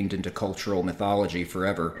ingrained into cultural mythology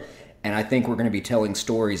forever. And I think we're going to be telling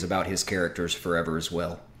stories about his characters forever as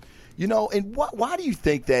well. And why do you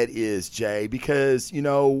think that is, Jay? Because,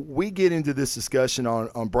 we get into this discussion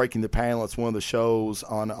on Breaking the Panel. It's one of the shows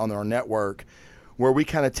on our network where we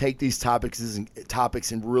kind of take these topics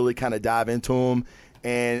and really kind of dive into them.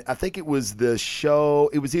 And I think it was the show,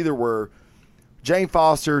 it was either where Jane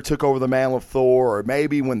Foster took over the mantle of Thor, or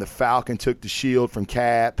maybe when the Falcon took the shield from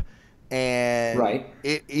Cap. And right.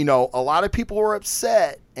 A lot of people were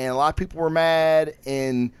upset and a lot of people were mad,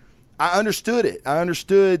 and I understood it. I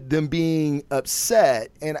understood them being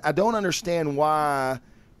upset, and I don't understand why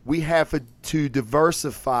we have to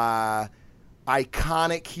diversify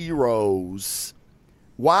iconic heroes.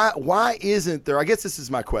 Why isn't there, I guess this is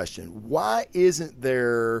my question, why isn't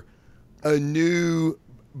there a new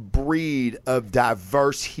breed of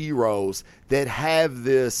diverse heroes that have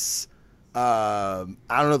this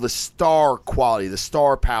the star quality, the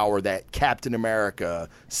star power that Captain America,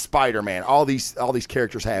 Spider-Man, all these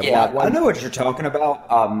characters have? Yeah, I know what you're talking about.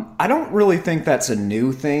 I don't really think that's a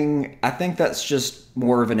new thing. I think that's just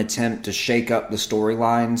more of an attempt to shake up the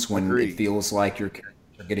storylines when Agreed. It feels like your characters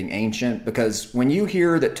are getting ancient. Because when you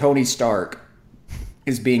hear that Tony Stark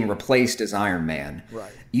is being replaced as Iron Man,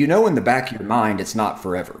 right, in the back of your mind it's not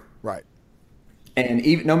forever. Right. And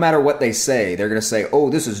even, no matter what they say, they're going to say, oh,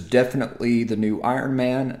 this is definitely the new Iron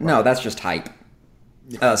Man. Right. No, that's just hype.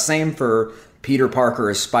 Yeah. Same for Peter Parker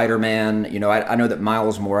as Spider-Man. I know that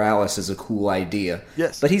Miles Morales is a cool idea.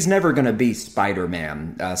 Yes. But he's never going to be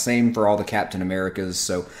Spider-Man. Same for all the Captain Americas.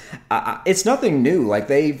 So it's nothing new. Like,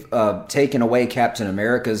 they've taken away Captain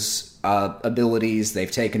America's abilities.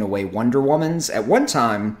 They've taken away Wonder Woman's. At one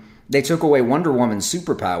time, they took away Wonder Woman's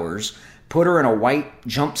superpowers, put her in a white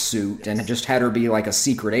jumpsuit, and just had her be like a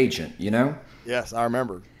secret agent, Yes, I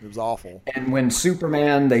remember. It was awful. And when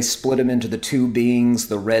Superman, they split him into the two beings,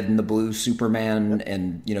 the red and the blue Superman,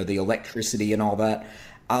 and, the electricity and all that.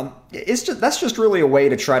 That's just really a way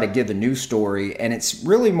to try to give a new story, and it's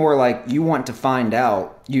really more like you want to find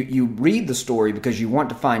out, you read the story because you want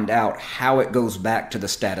to find out how it goes back to the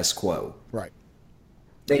status quo. Right.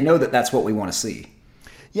 They know that that's what we want to see.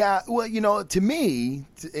 Yeah, well, to me,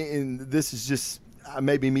 and this is just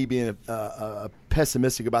maybe me being a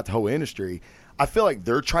pessimistic about the whole industry, I feel like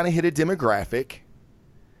they're trying to hit a demographic,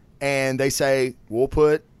 and they say, we'll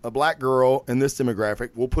put a black girl in this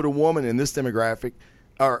demographic, we'll put a woman in this demographic,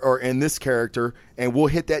 or in this character, and we'll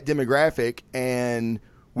hit that demographic, and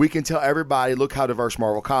we can tell everybody, look how diverse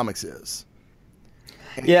Marvel Comics is.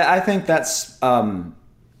 Yeah, I think that's...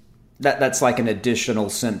 That's like an additional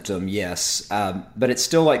symptom, yes. But it's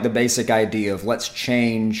still like the basic idea of let's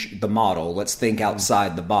change the model. Let's think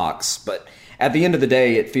outside the box. But at the end of the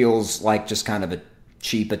day, it feels like just kind of a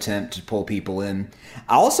cheap attempt to pull people in.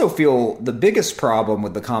 I also feel the biggest problem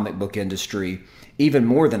with the comic book industry, even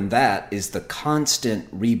more than that, is the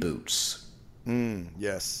constant reboots.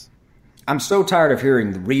 Yes. I'm so tired of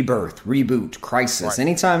hearing the rebirth, reboot, crisis. Right.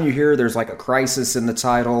 Anytime you hear there's like a crisis in the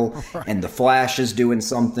title right. and the Flash is doing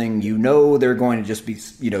something, they're going to just be,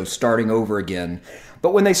 starting over again.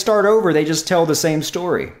 But when they start over, they just tell the same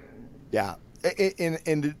story. Yeah.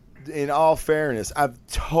 In all fairness, I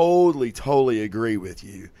totally agree with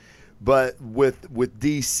you. But with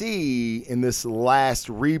DC in this last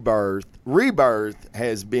rebirth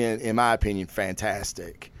has been, in my opinion,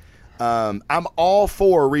 fantastic. I'm all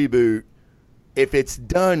for a reboot if it's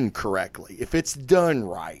done correctly, if it's done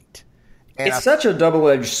right. It's such a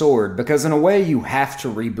double-edged sword because in a way you have to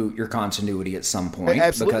reboot your continuity at some point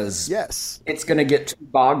because it's going to get too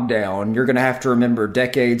bogged down. You're going to have to remember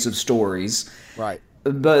decades of stories. Right.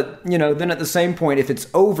 But, then at the same point, if it's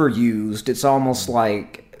overused, it's almost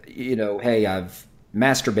like, hey, I've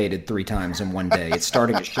masturbated 3 times in one day. It's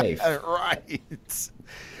starting to chafe. Right.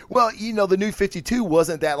 Well, the New 52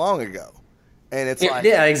 wasn't that long ago. And it's like...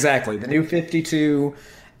 Yeah, exactly. The New 52...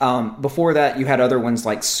 before that, you had other ones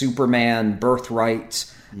like Superman,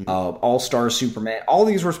 Birthright, All-Star Superman. All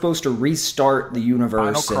these were supposed to restart the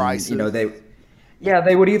universe. Final Crisis.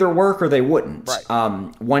 They would either work or they wouldn't.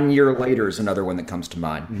 Right. 1 year later is another one that comes to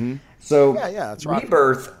mind. Mm-hmm. So that's right.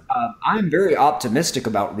 Rebirth, I'm very optimistic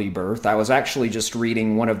about Rebirth. I was actually just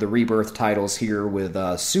reading one of the Rebirth titles here with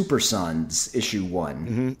Super Sons issue 1.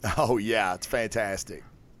 Mm-hmm. Oh, yeah. It's fantastic.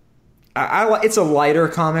 It's a lighter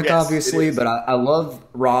comic, obviously, but I love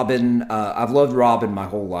Robin. I've loved Robin my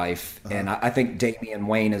whole life, and I think Damian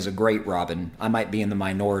Wayne is a great Robin. I might be in the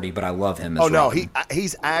minority, but I love him as Robin.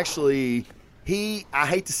 He's actually, I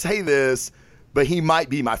hate to say this, but he might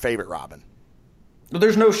be my favorite Robin. Well,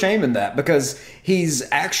 there's no shame in that, because he's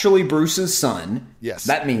actually Bruce's son. Yes.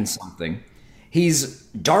 That means something. He's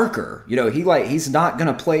darker. He's not going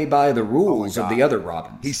to play by the rules of the other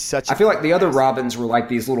Robins. I feel like the other Robins were like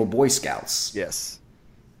these little Boy Scouts. Yes.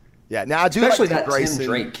 Yeah. Now I do especially like Dick that Grayson. Tim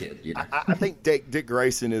Drake kid. I think Dick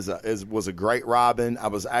Grayson was a great Robin. I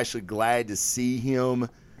was actually glad to see him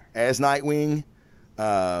as Nightwing.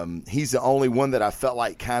 He's the only one that I felt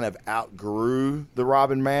like kind of outgrew the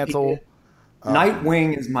Robin mantle.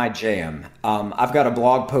 Nightwing is my jam. I've got a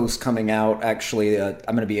blog post coming out. Actually, I'm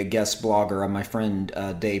going to be a guest blogger on my friend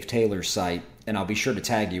Dave Taylor's site, and I'll be sure to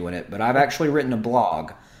tag you in it. But I've actually written a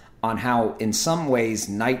blog on how, in some ways,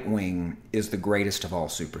 Nightwing is the greatest of all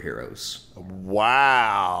superheroes.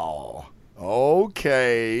 Wow.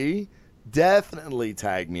 Okay. Definitely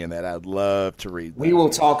tag me in that. I'd love to read that. We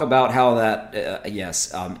will talk about how that,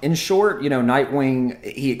 yes. In short, Nightwing,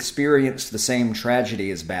 he experienced the same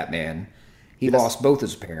tragedy as Batman. He lost both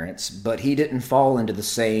his parents, but he didn't fall into the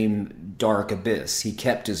same dark abyss. He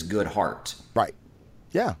kept his good heart. Right.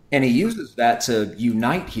 Yeah. And he uses that to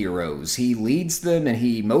unite heroes. He leads them and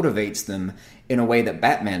he motivates them in a way that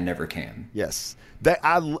Batman never can. Yes.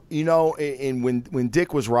 And when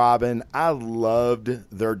Dick was Robin, I loved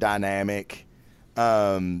their dynamic.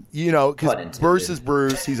 Because Bruce is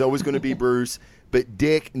Bruce. He's always going to be Bruce. But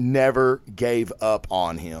Dick never gave up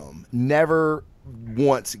on him. Never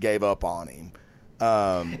once gave up on him.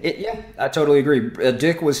 I totally agree.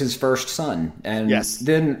 Dick was his first son. And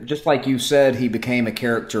then, just like you said, he became a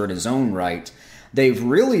character in his own right. They've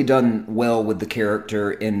really done well with the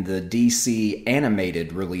character in the DC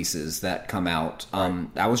animated releases that come out.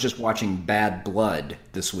 I was just watching Bad Blood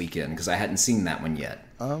this weekend because I hadn't seen that one yet.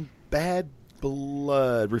 Bad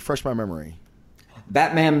Blood. Refresh my memory.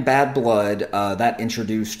 Batman Bad Blood, that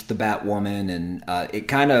introduced the Batwoman, and it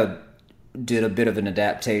kind of did a bit of an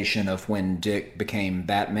adaptation of when Dick became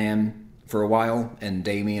Batman for a while, and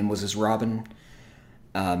Damian was his Robin.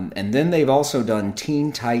 And then they've also done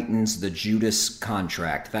Teen Titans, The Judas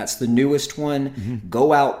Contract. That's the newest one. Mm-hmm.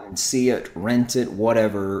 Go out and see it, rent it,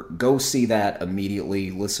 whatever. Go see that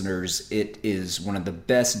immediately, listeners. It is one of the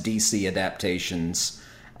best DC adaptations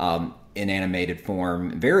in animated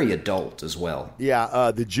form. Very adult as well.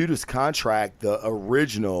 Yeah, the Judas Contract, the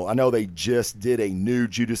original. I know they just did a new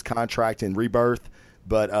Judas Contract in Rebirth,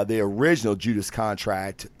 but the original Judas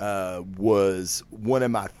Contract was one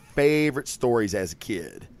of my favorite stories as a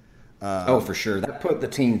kid. For sure. That put the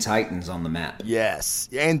Teen Titans on the map. Yes,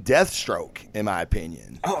 and Deathstroke, in my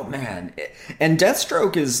opinion. Oh man, and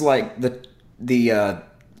Deathstroke is like the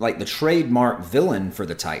trademark villain for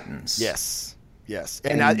the Titans. Yes,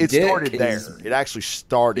 and it started there. It actually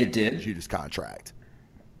started. It did. The Judas Contract.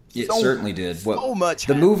 It certainly did. So much.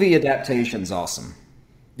 The movie adaptation's awesome.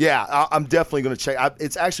 Yeah, I'm definitely going to check.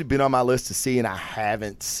 It's actually been on my list to see, and I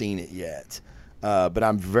haven't seen it yet. But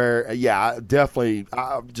I'm definitely.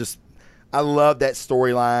 I love that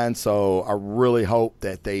storyline, so I really hope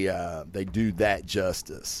that they do that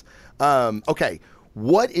justice. Okay,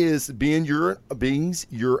 what is you're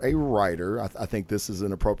a writer? I think this is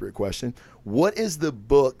an appropriate question. What is the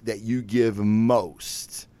book that you give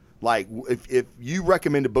most? Like, if you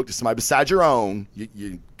recommend a book to somebody besides your own,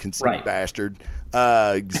 you conceited bastard,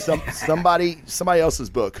 somebody else's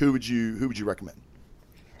book, who would you recommend?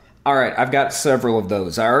 All right, I've got several of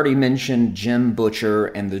those. I already mentioned Jim Butcher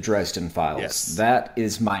and the Dresden Files. Yes. That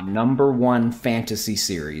is my number one fantasy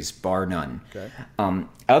series, bar none. Okay.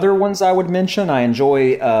 Other ones I would mention, I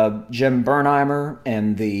enjoy Jim Bernheimer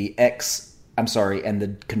and the I'm sorry, and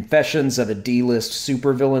the Confessions of a D-List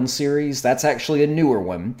Supervillain series. That's actually a newer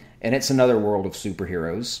one, and it's another world of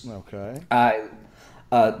superheroes. Okay.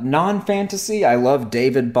 Non-fantasy, I love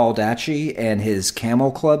David Baldacci and his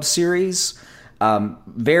Camel Club series.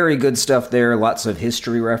 Very good stuff there, lots of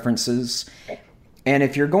history references. And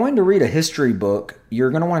if you're going to read a history book,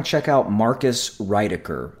 you're going to want to check out Marcus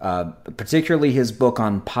Rydiker, particularly his book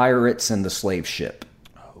on pirates and the slave ship.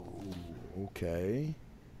 Oh, okay.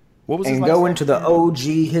 What was his And last go name? into the OG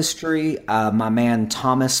history, my man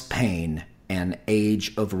Thomas Paine and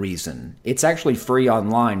Age of Reason. It's actually free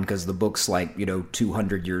online because the book's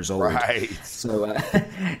 200 years old. Right. So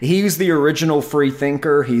he's the original free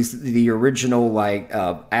thinker. He's the original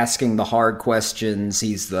asking the hard questions.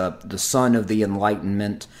 He's the son of the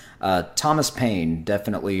Enlightenment. Thomas Paine,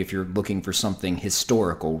 definitely, if you're looking for something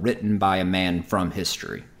historical, written by a man from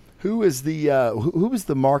history. Who was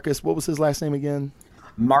the Marcus? What was his last name again?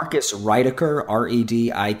 Marcus Rydiker,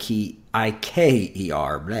 Rediker.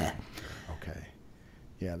 Bleh.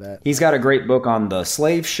 Yeah, that. He's got a great book on the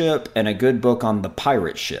slave ship and a good book on the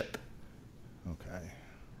pirate ship. Okay.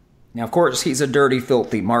 Now, of course, he's a dirty,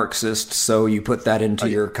 filthy Marxist, so you put that into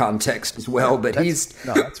your context as well. But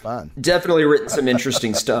that's fine. Definitely written some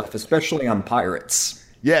interesting stuff, especially on pirates.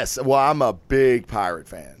 Yes, well, I'm a big pirate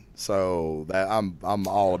fan, so that I'm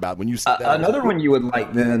all about. When you said that, another one you would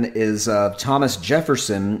like then is Thomas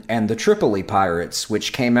Jefferson and the Tripoli Pirates,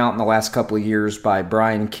 which came out in the last couple of years by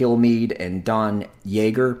Brian Kilmeade and Don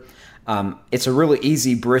Yeager. It's a really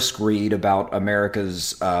easy, brisk read about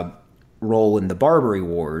America's role in the Barbary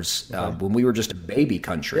Wars when we were just a baby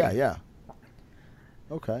country. Yeah.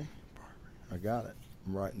 Okay, I got it.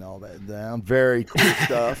 I'm writing all that down. Very cool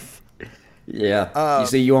stuff. Yeah. You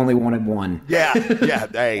see, you only wanted one. Yeah.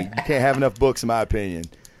 Hey, you can't have enough books, in my opinion.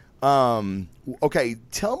 Okay,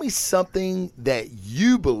 tell me something that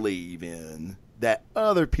you believe in that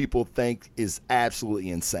other people think is absolutely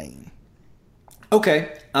insane.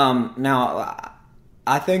 Okay. Now,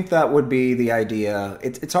 I think that would be the idea.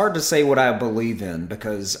 It's hard to say what I believe in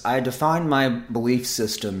because I define my belief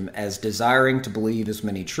system as desiring to believe as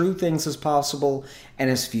many true things as possible and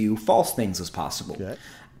as few false things as possible. Okay.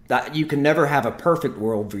 That you can never have a perfect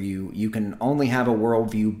worldview. You can only have a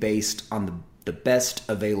worldview based on the best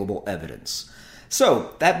available evidence.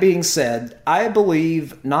 So, that being said, I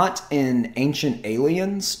believe not in ancient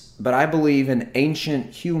aliens, but I believe in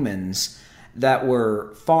ancient humans that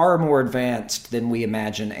were far more advanced than we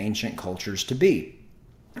imagine ancient cultures to be.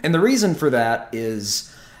 And the reason for that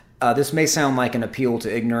is, this may sound like an appeal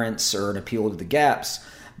to ignorance or an appeal to the gaps,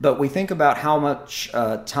 but we think about how much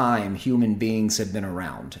time human beings have been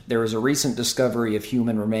around. There was a recent discovery of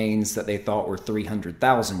human remains that they thought were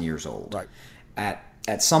 300,000 years old. Right.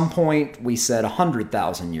 At some point, we said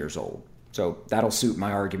 100,000 years old. So that'll suit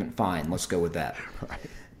my argument fine. Let's go with that. Right.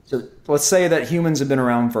 So let's say that humans have been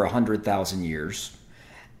around for 100,000 years.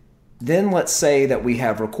 Then let's say that we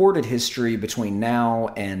have recorded history between now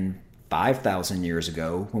and 5,000 years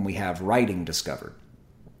ago when we have writing discovered.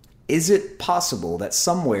 Is it possible that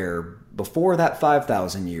somewhere before that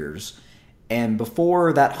 5,000 years and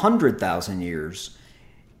before that 100,000 years,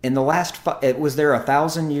 in the last, was there a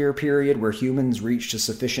 1,000-year period where humans reached a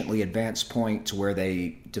sufficiently advanced point to where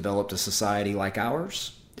they developed a society like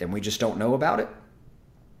ours, and we just don't know about it?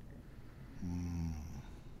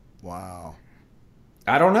 Wow.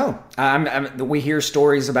 I don't know. We hear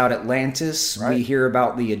stories about Atlantis. Right. We hear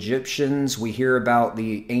about the Egyptians. We hear about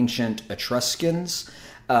the ancient Etruscans.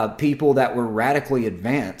 People that were radically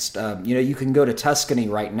advanced. You can go to Tuscany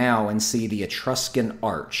right now and see the Etruscan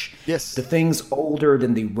Arch. Yes. The thing's older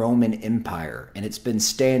than the Roman Empire, and it's been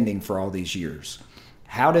standing for all these years.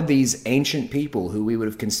 How did these ancient people, who we would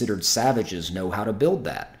have considered savages, know how to build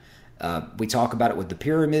that? We talk about it with the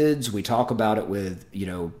pyramids. We talk about it with,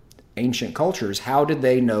 ancient cultures. How did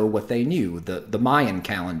they know what they knew? The Mayan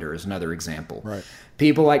calendar is another example. Right.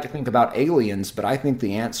 People like to think about aliens, but I think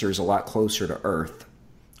the answer is a lot closer to Earth.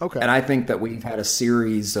 Okay. And I think that we've had a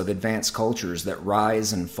series of advanced cultures that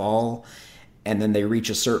rise and fall, and then they reach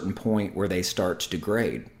a certain point where they start to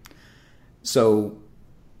degrade. So,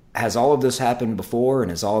 has all of this happened before,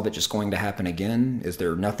 and is all of it just going to happen again? Is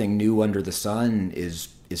there nothing new under the sun? Is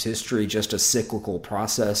history just a cyclical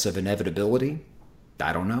process of inevitability?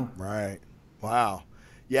 I don't know. Right. Wow.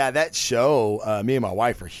 Yeah, that show, me and my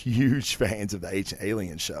wife are huge fans of the Ancient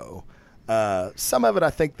Alien show. Some of it I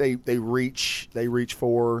think they reach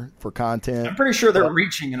for content. I'm pretty sure they're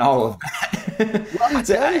reaching in all of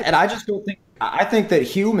that. And I just don't think, I think that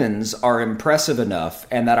humans are impressive enough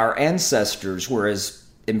and that our ancestors were as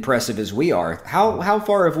impressive as we are, how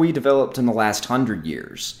far have we developed in the last 100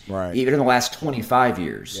 years? Right. Even in the last 25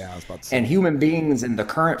 years. Yeah, I was about to say. And human beings in the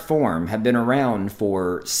current form have been around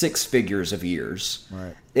for 6 figures of years.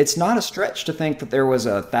 Right. It's not a stretch to think that there was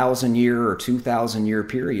a 1,000-year or 2,000-year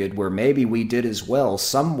period where maybe we did as well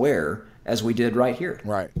somewhere as we did right here.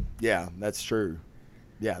 Right. Yeah, that's true.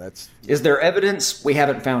 Yeah, that's... Is there evidence? We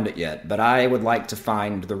haven't found it yet, but I would like to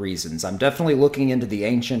find the reasons. I'm definitely looking into the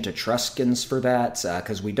ancient Etruscans for that,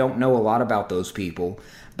 because we don't know a lot about those people,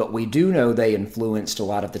 but we do know they influenced a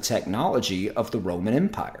lot of the technology of the Roman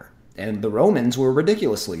Empire. And the Romans were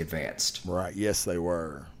ridiculously advanced. Right, yes, they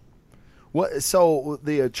were. What? So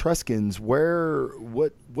the Etruscans,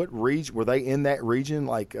 what region were they in? That region,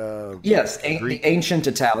 like yes, the ancient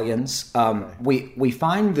Italians. We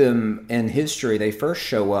find them in history. They first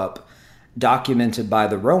show up documented by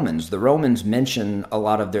the Romans. The Romans mention a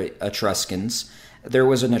lot of the Etruscans. There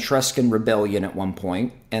was an Etruscan rebellion at one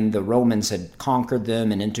point, and the Romans had conquered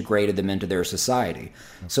them and integrated them into their society.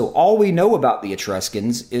 So all we know about the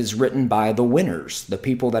Etruscans is written by the winners, the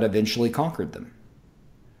people that eventually conquered them.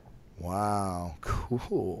 Wow,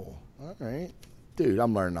 cool. All right. Dude,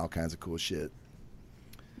 I'm learning all kinds of cool shit.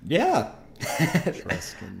 Yeah.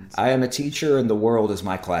 I am a teacher and the world is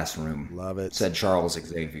my classroom. Love it. Said Charles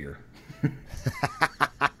Xavier.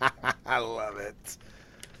 I love it.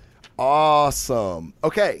 Awesome.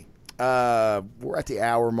 Okay. We're at the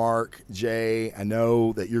hour mark, Jay. I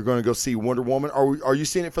know that you're going to go see Wonder Woman. Are you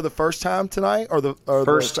seeing it for the first time tonight? Or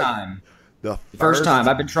first time. The first time.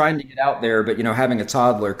 I've been trying to get out there, but having a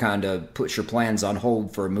toddler kind of puts your plans on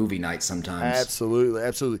hold for a movie night sometimes. Absolutely,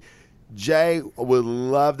 absolutely. Jay, would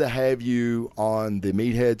love to have you on the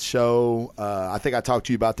Meathead show. I think I talked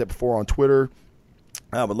to you about that before on Twitter.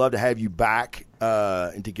 I would love to have you back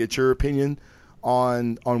and to get your opinion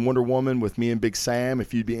on Wonder Woman with me and Big Sam.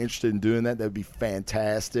 If you'd be interested in doing that, that would be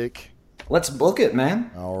fantastic. Let's book it, man.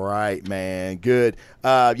 All right, man. Good.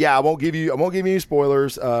 I won't give you any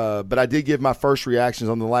spoilers, but I did give my first reactions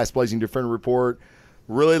on the last Blazing Defender report.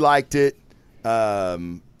 Really liked it. I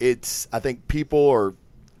think people are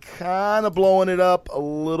kind of blowing it up a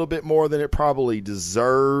little bit more than it probably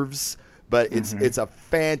deserves, but it's a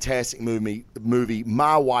fantastic movie.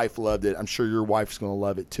 My wife loved it. I'm sure your wife's going to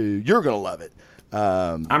love it too. You're going to love it.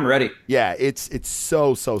 I'm ready. Yeah, it's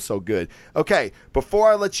so good. Okay,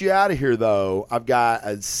 before I let you out of here, though, I've got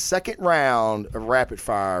a second round of rapid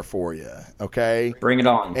fire for you. Okay, bring it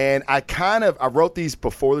on. And I wrote these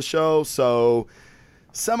before the show, so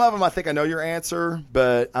some of them I think I know your answer,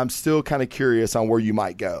 but I'm still kind of curious on where you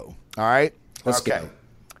might go. All right, let's go.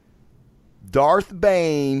 Darth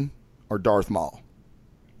Bane or Darth Maul?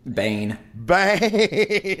 Bane.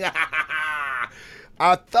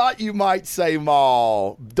 I thought you might say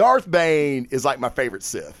Maul. Darth Bane is like my favorite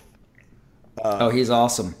Sith. He's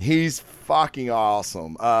awesome. He's fucking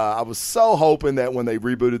awesome. I was so hoping that when they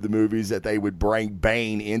rebooted the movies that they would bring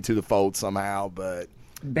Bane into the fold somehow, but...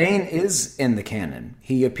 Bane is in the canon.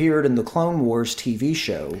 He appeared in the Clone Wars TV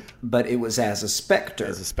show, but it was as a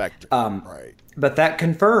Spectre. Right. But that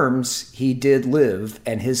confirms he did live,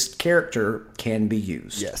 and his character can be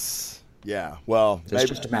used. Yes. Yeah, well, it's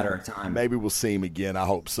just a matter of time. Maybe we'll see him again. I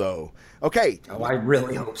hope so. Okay. Oh, I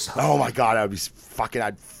really hope so. Oh my God,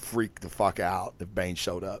 I'd freak the fuck out if Bane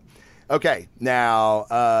showed up. Okay, now,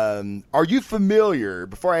 are you familiar?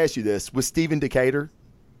 Before I ask you this, with Stephen Decatur?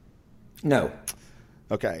 No.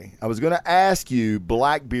 Okay, I was going to ask you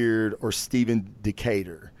Blackbeard or Stephen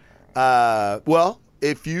Decatur. Well,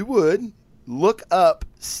 if you would look up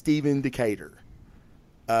Stephen Decatur.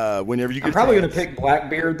 Whenever you get, I'm probably going to pick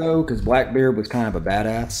Blackbeard though, because Blackbeard was kind of a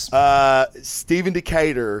badass. Stephen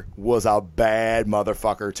Decatur was a bad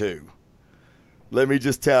motherfucker too. Let me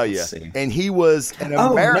just tell you. And he was an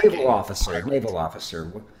American naval officer.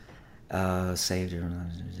 Saved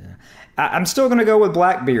her. I'm still going to go with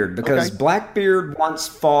Blackbeard because Blackbeard once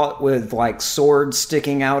fought with like swords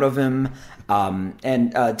sticking out of him.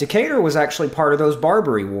 And Decatur was actually part of those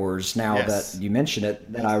Barbary Wars. Now that you mention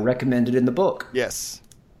it, that I recommended in the book. Yes.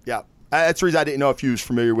 Yeah, that's the reason I didn't know if you was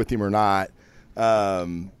familiar with him or not.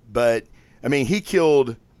 But I mean, he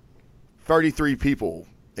killed 33 people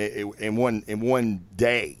in one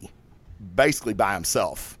day, basically by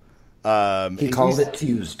himself. He called it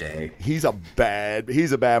Tuesday. He's a bad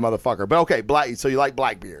motherfucker. But okay, so you like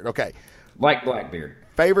Blackbeard? Okay, like Blackbeard.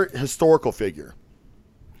 Favorite historical figure?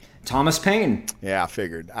 Thomas Paine. Yeah, I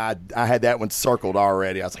figured. I had that one circled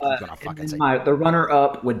already. I was like, I'm gonna fucking say. The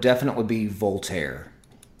runner-up would definitely be Voltaire.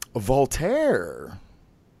 Voltaire,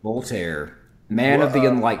 man of the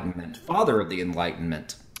Enlightenment, father of the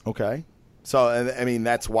Enlightenment. Okay, so I mean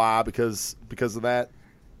that's why because of that.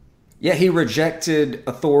 Yeah, he rejected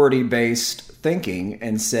authority-based thinking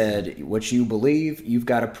and said, what you believe, you've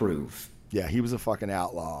got to prove. Yeah, he was a fucking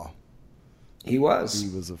outlaw. He was. He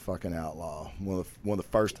was a fucking outlaw. One of the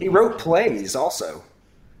first. He wrote plays also.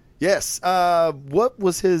 Yes. What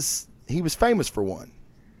was his... He was famous for one.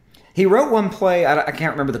 He wrote one play, I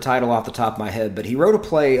can't remember the title off the top of my head, but he wrote a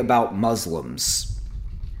play about Muslims.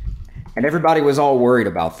 And everybody was all worried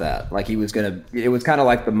about that. Like he was going to... It was kind of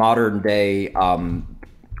like the modern day...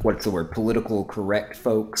 what's the word? Political correct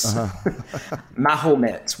folks.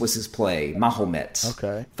 Mahomet was his play. Mahomet.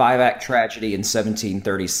 Okay. 5-act tragedy in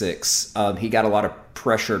 1736. He got a lot of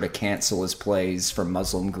pressure to cancel his plays from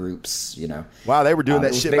Muslim groups, you know. Wow, they were doing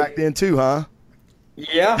that shit back then too, huh?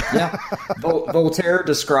 Yeah, yeah. Voltaire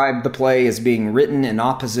described the play as being written in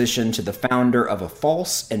opposition to the founder of a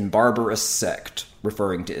false and barbarous sect,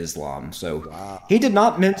 referring to Islam. So He did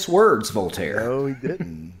not mince words, Voltaire. No, he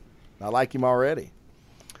didn't. I like him already.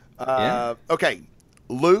 Yeah. Okay,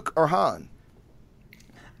 Luke or Han?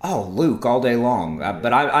 Oh, Luke all day long.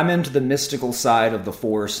 But I'm into the mystical side of the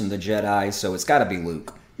Force and the Jedi, so it's got to be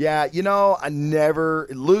Luke. Yeah,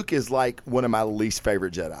 Luke is like one of my least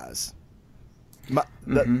favorite Jedis.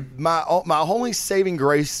 My only saving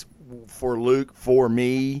grace for Luke for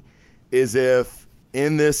me is if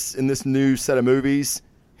in this new set of movies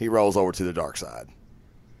he rolls over to the dark side,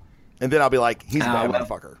 and then I'll be like, he's a bad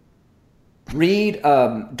motherfucker. Read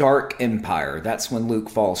Dark Empire. That's when Luke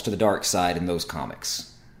falls to the dark side in those comics.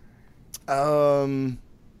 Dark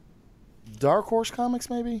Horse comics,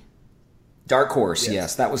 maybe? Dark Horse,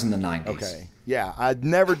 yes. That was in the 90s. Okay. Yeah, I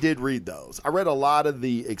never did read those. I read a lot of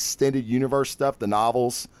the extended universe stuff, the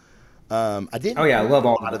novels. I didn't. Oh yeah, I love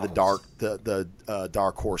all a lot of the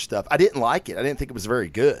Dark Horse stuff. I didn't like it. I didn't think it was very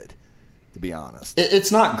good, to be honest.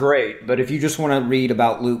 It's not great, but if you just want to read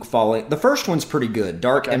about Luke falling, the first one's pretty good.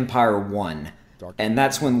 Dark Empire 1. And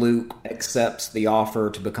that's when Luke accepts the offer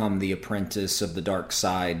to become the apprentice of the dark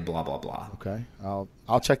side, blah, blah, blah. Okay.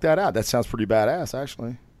 I'll check that out. That sounds pretty badass,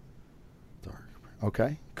 actually.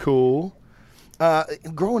 Okay, cool.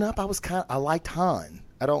 Growing up, I liked Han.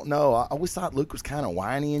 I don't know. I always thought Luke was kind of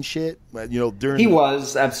whiny and shit. But, he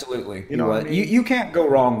was, absolutely. You know what I mean? You can't go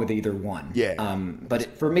wrong with either one. Yeah.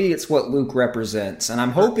 But for me, it's what Luke represents. And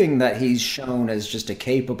I'm hoping that he's shown as just a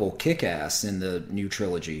capable kick-ass in the new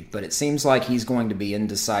trilogy. But it seems like he's going to be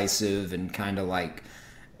indecisive and kind of like,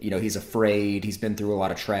 he's afraid. He's been through a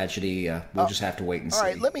lot of tragedy. We'll just have to wait and see. All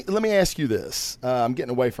right, let me ask you this. I'm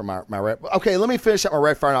getting away from my rap. Okay, let me finish up my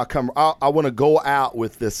rap fire, and I want to go out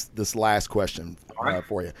with this last question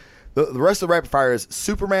for you. The rest of the rapid fire is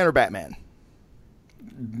Superman or Batman?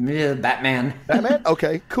 Yeah, Batman. Batman?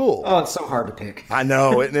 Okay, cool. Oh, it's so hard to pick. I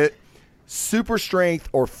know, isn't it? Super strength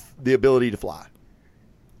or the ability to fly?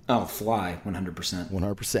 Oh, fly, 100%.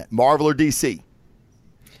 100%. Marvel or DC?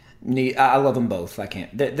 I love them both. I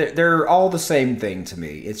can't. They're all the same thing to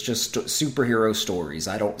me. It's just superhero stories.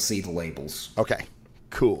 I don't see the labels. Okay,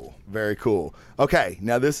 cool. Very cool. Okay,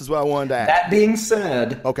 now this is what I wanted to ask. That being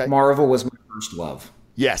said, Marvel was my first love.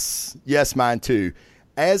 Yes, mine too.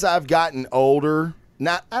 As I've gotten older,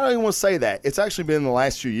 I don't even want to say that. It's actually been in the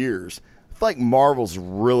last few years. I feel like Marvel's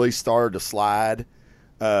really started to slide.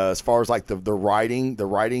 As far as like the writing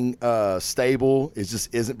stable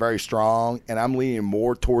isn't very strong, and I'm leaning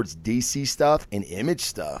more towards DC stuff and Image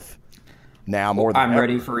stuff now more than I'm ever.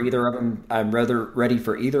 ready for either of them. I'm rather ready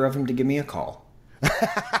for either of them to give me a call.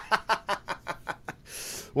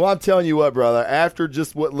 Well, I'm telling you what, brother. After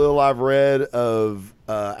just what little I've read of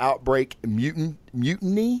Outbreak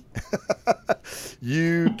Mutiny,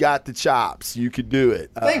 you got the chops. You could do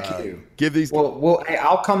it. Thank you. Give these. Well, hey,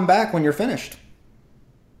 I'll come back when you're finished.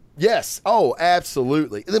 Yes. Oh,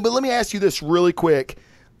 absolutely. But let me ask you this really quick.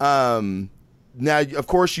 Now, of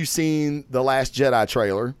course, you've seen the Last Jedi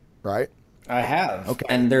trailer, right? I have. Okay.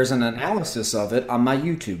 And there's an analysis of it on my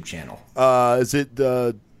YouTube channel. Is it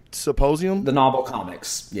the Symposium? The Novel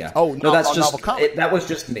Comics. Yeah. Oh, no, that's just Novel Comics. that was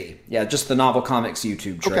just me. Yeah, just the Novel Comics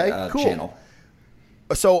YouTube cool. channel.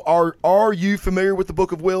 So, are you familiar with the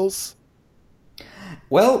Book of Wills?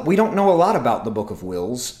 Well, we don't know a lot about the Book of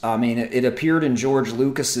Wills. I mean, it appeared in George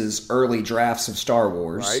Lucas's early drafts of Star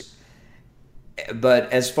Wars. Right.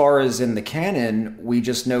 But as far as in the canon, we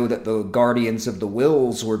just know that the Guardians of the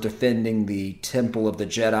Wills were defending the Temple of the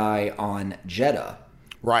Jedi on Jeddah.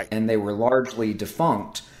 Right. And they were largely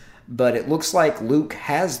defunct. But it looks like Luke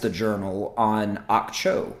has the journal on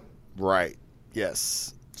Ahch-To. Right.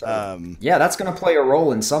 Yes. Yeah, that's going to play a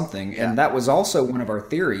role in something. Yeah. And that was also one of our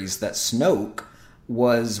theories, that Snoke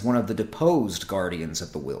was one of the deposed Guardians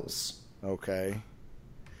of the Wills. Okay.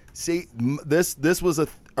 See, this was an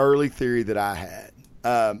early theory that I had.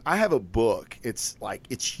 I have a book. It's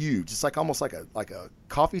huge. It's like almost like a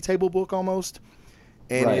coffee table book almost,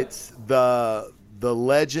 and Right. it's the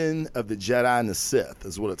Legend of the Jedi and the Sith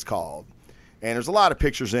is what it's called. And there's a lot of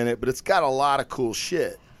pictures in it, but it's got a lot of cool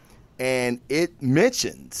shit. And it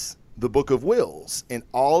mentions the Book of Wills, and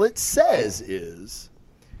all it says is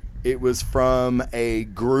it was from a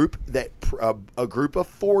group of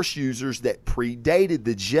Force users that predated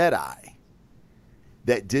the Jedi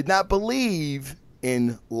that did not believe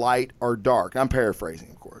in light or dark. I'm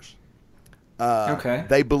paraphrasing, of course. Okay.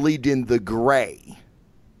 They believed in the gray.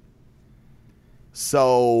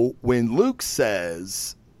 So when Luke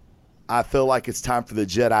says, I feel like it's time for the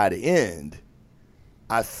Jedi to end,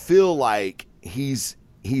 I feel like he's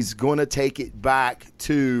going to take it back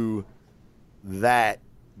to that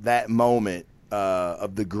moment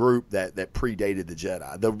of the group that predated the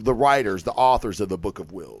Jedi, the writers, the authors of the Book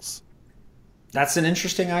of Wills. That's an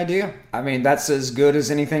interesting idea. I mean, that's as good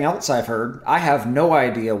as anything else I've heard. I have no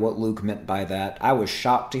idea what Luke meant by that. I was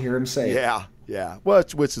shocked to hear him say it. Yeah. Well,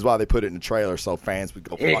 which is why they put it in the trailer so fans would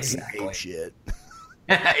go fucking hate shit.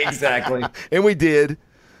 Exactly. And we did.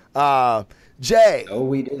 Jay. Oh,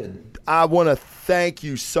 we did. I want to thank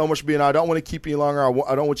you so much for being on. I don't want to keep you any longer.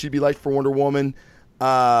 I don't want you to be late for Wonder Woman.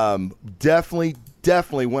 Definitely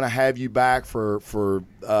want to have you back for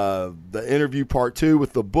the interview part 2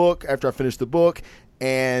 with the book after I finish the book.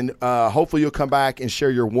 And hopefully you'll come back and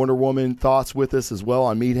share your Wonder Woman thoughts with us as well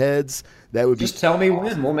on Meatheads. That would Just tell me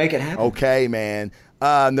when. We'll make it happen. Okay, man.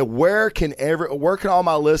 Now where can all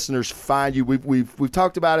my listeners find you? We've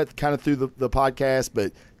talked about it kind of through the podcast,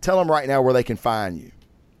 but tell them right now where they can find you.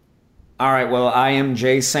 All right, well, I am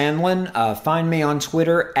Jay Sandlin. Find me on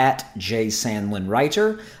Twitter at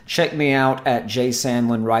JSandlinWriter. Check me out at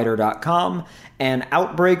jsandlinwriter.com. And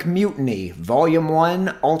Outbreak Mutiny, Volume 1,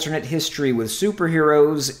 Alternate History with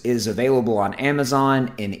Superheroes, is available on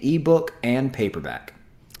Amazon in ebook and paperback.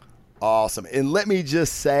 Awesome. And let me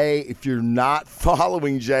just say, if you're not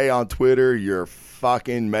following Jay on Twitter, you're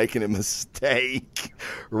fucking making a mistake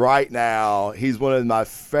right now. He's one of my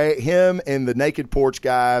him and the Naked Porch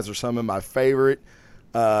guys are some of my favorite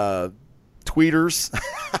tweeters,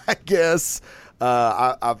 I guess.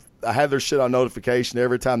 I have their shit on notification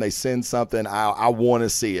every time they send something. I want to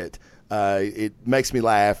see it. It makes me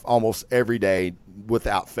laugh almost every day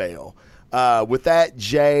without fail. With that,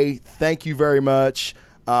 Jay, thank you very much.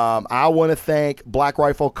 I want to thank Black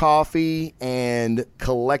Rifle Coffee and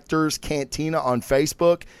Collectors Cantina on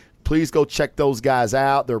Facebook. Please go check those guys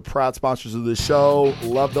out. They're proud sponsors of the show.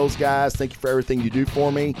 Love those guys. Thank you for everything you do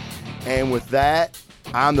for me. And with that,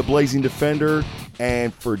 I'm the Blazing Defender.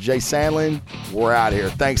 And for Jay Sandlin, we're out of here.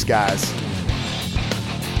 Thanks, guys.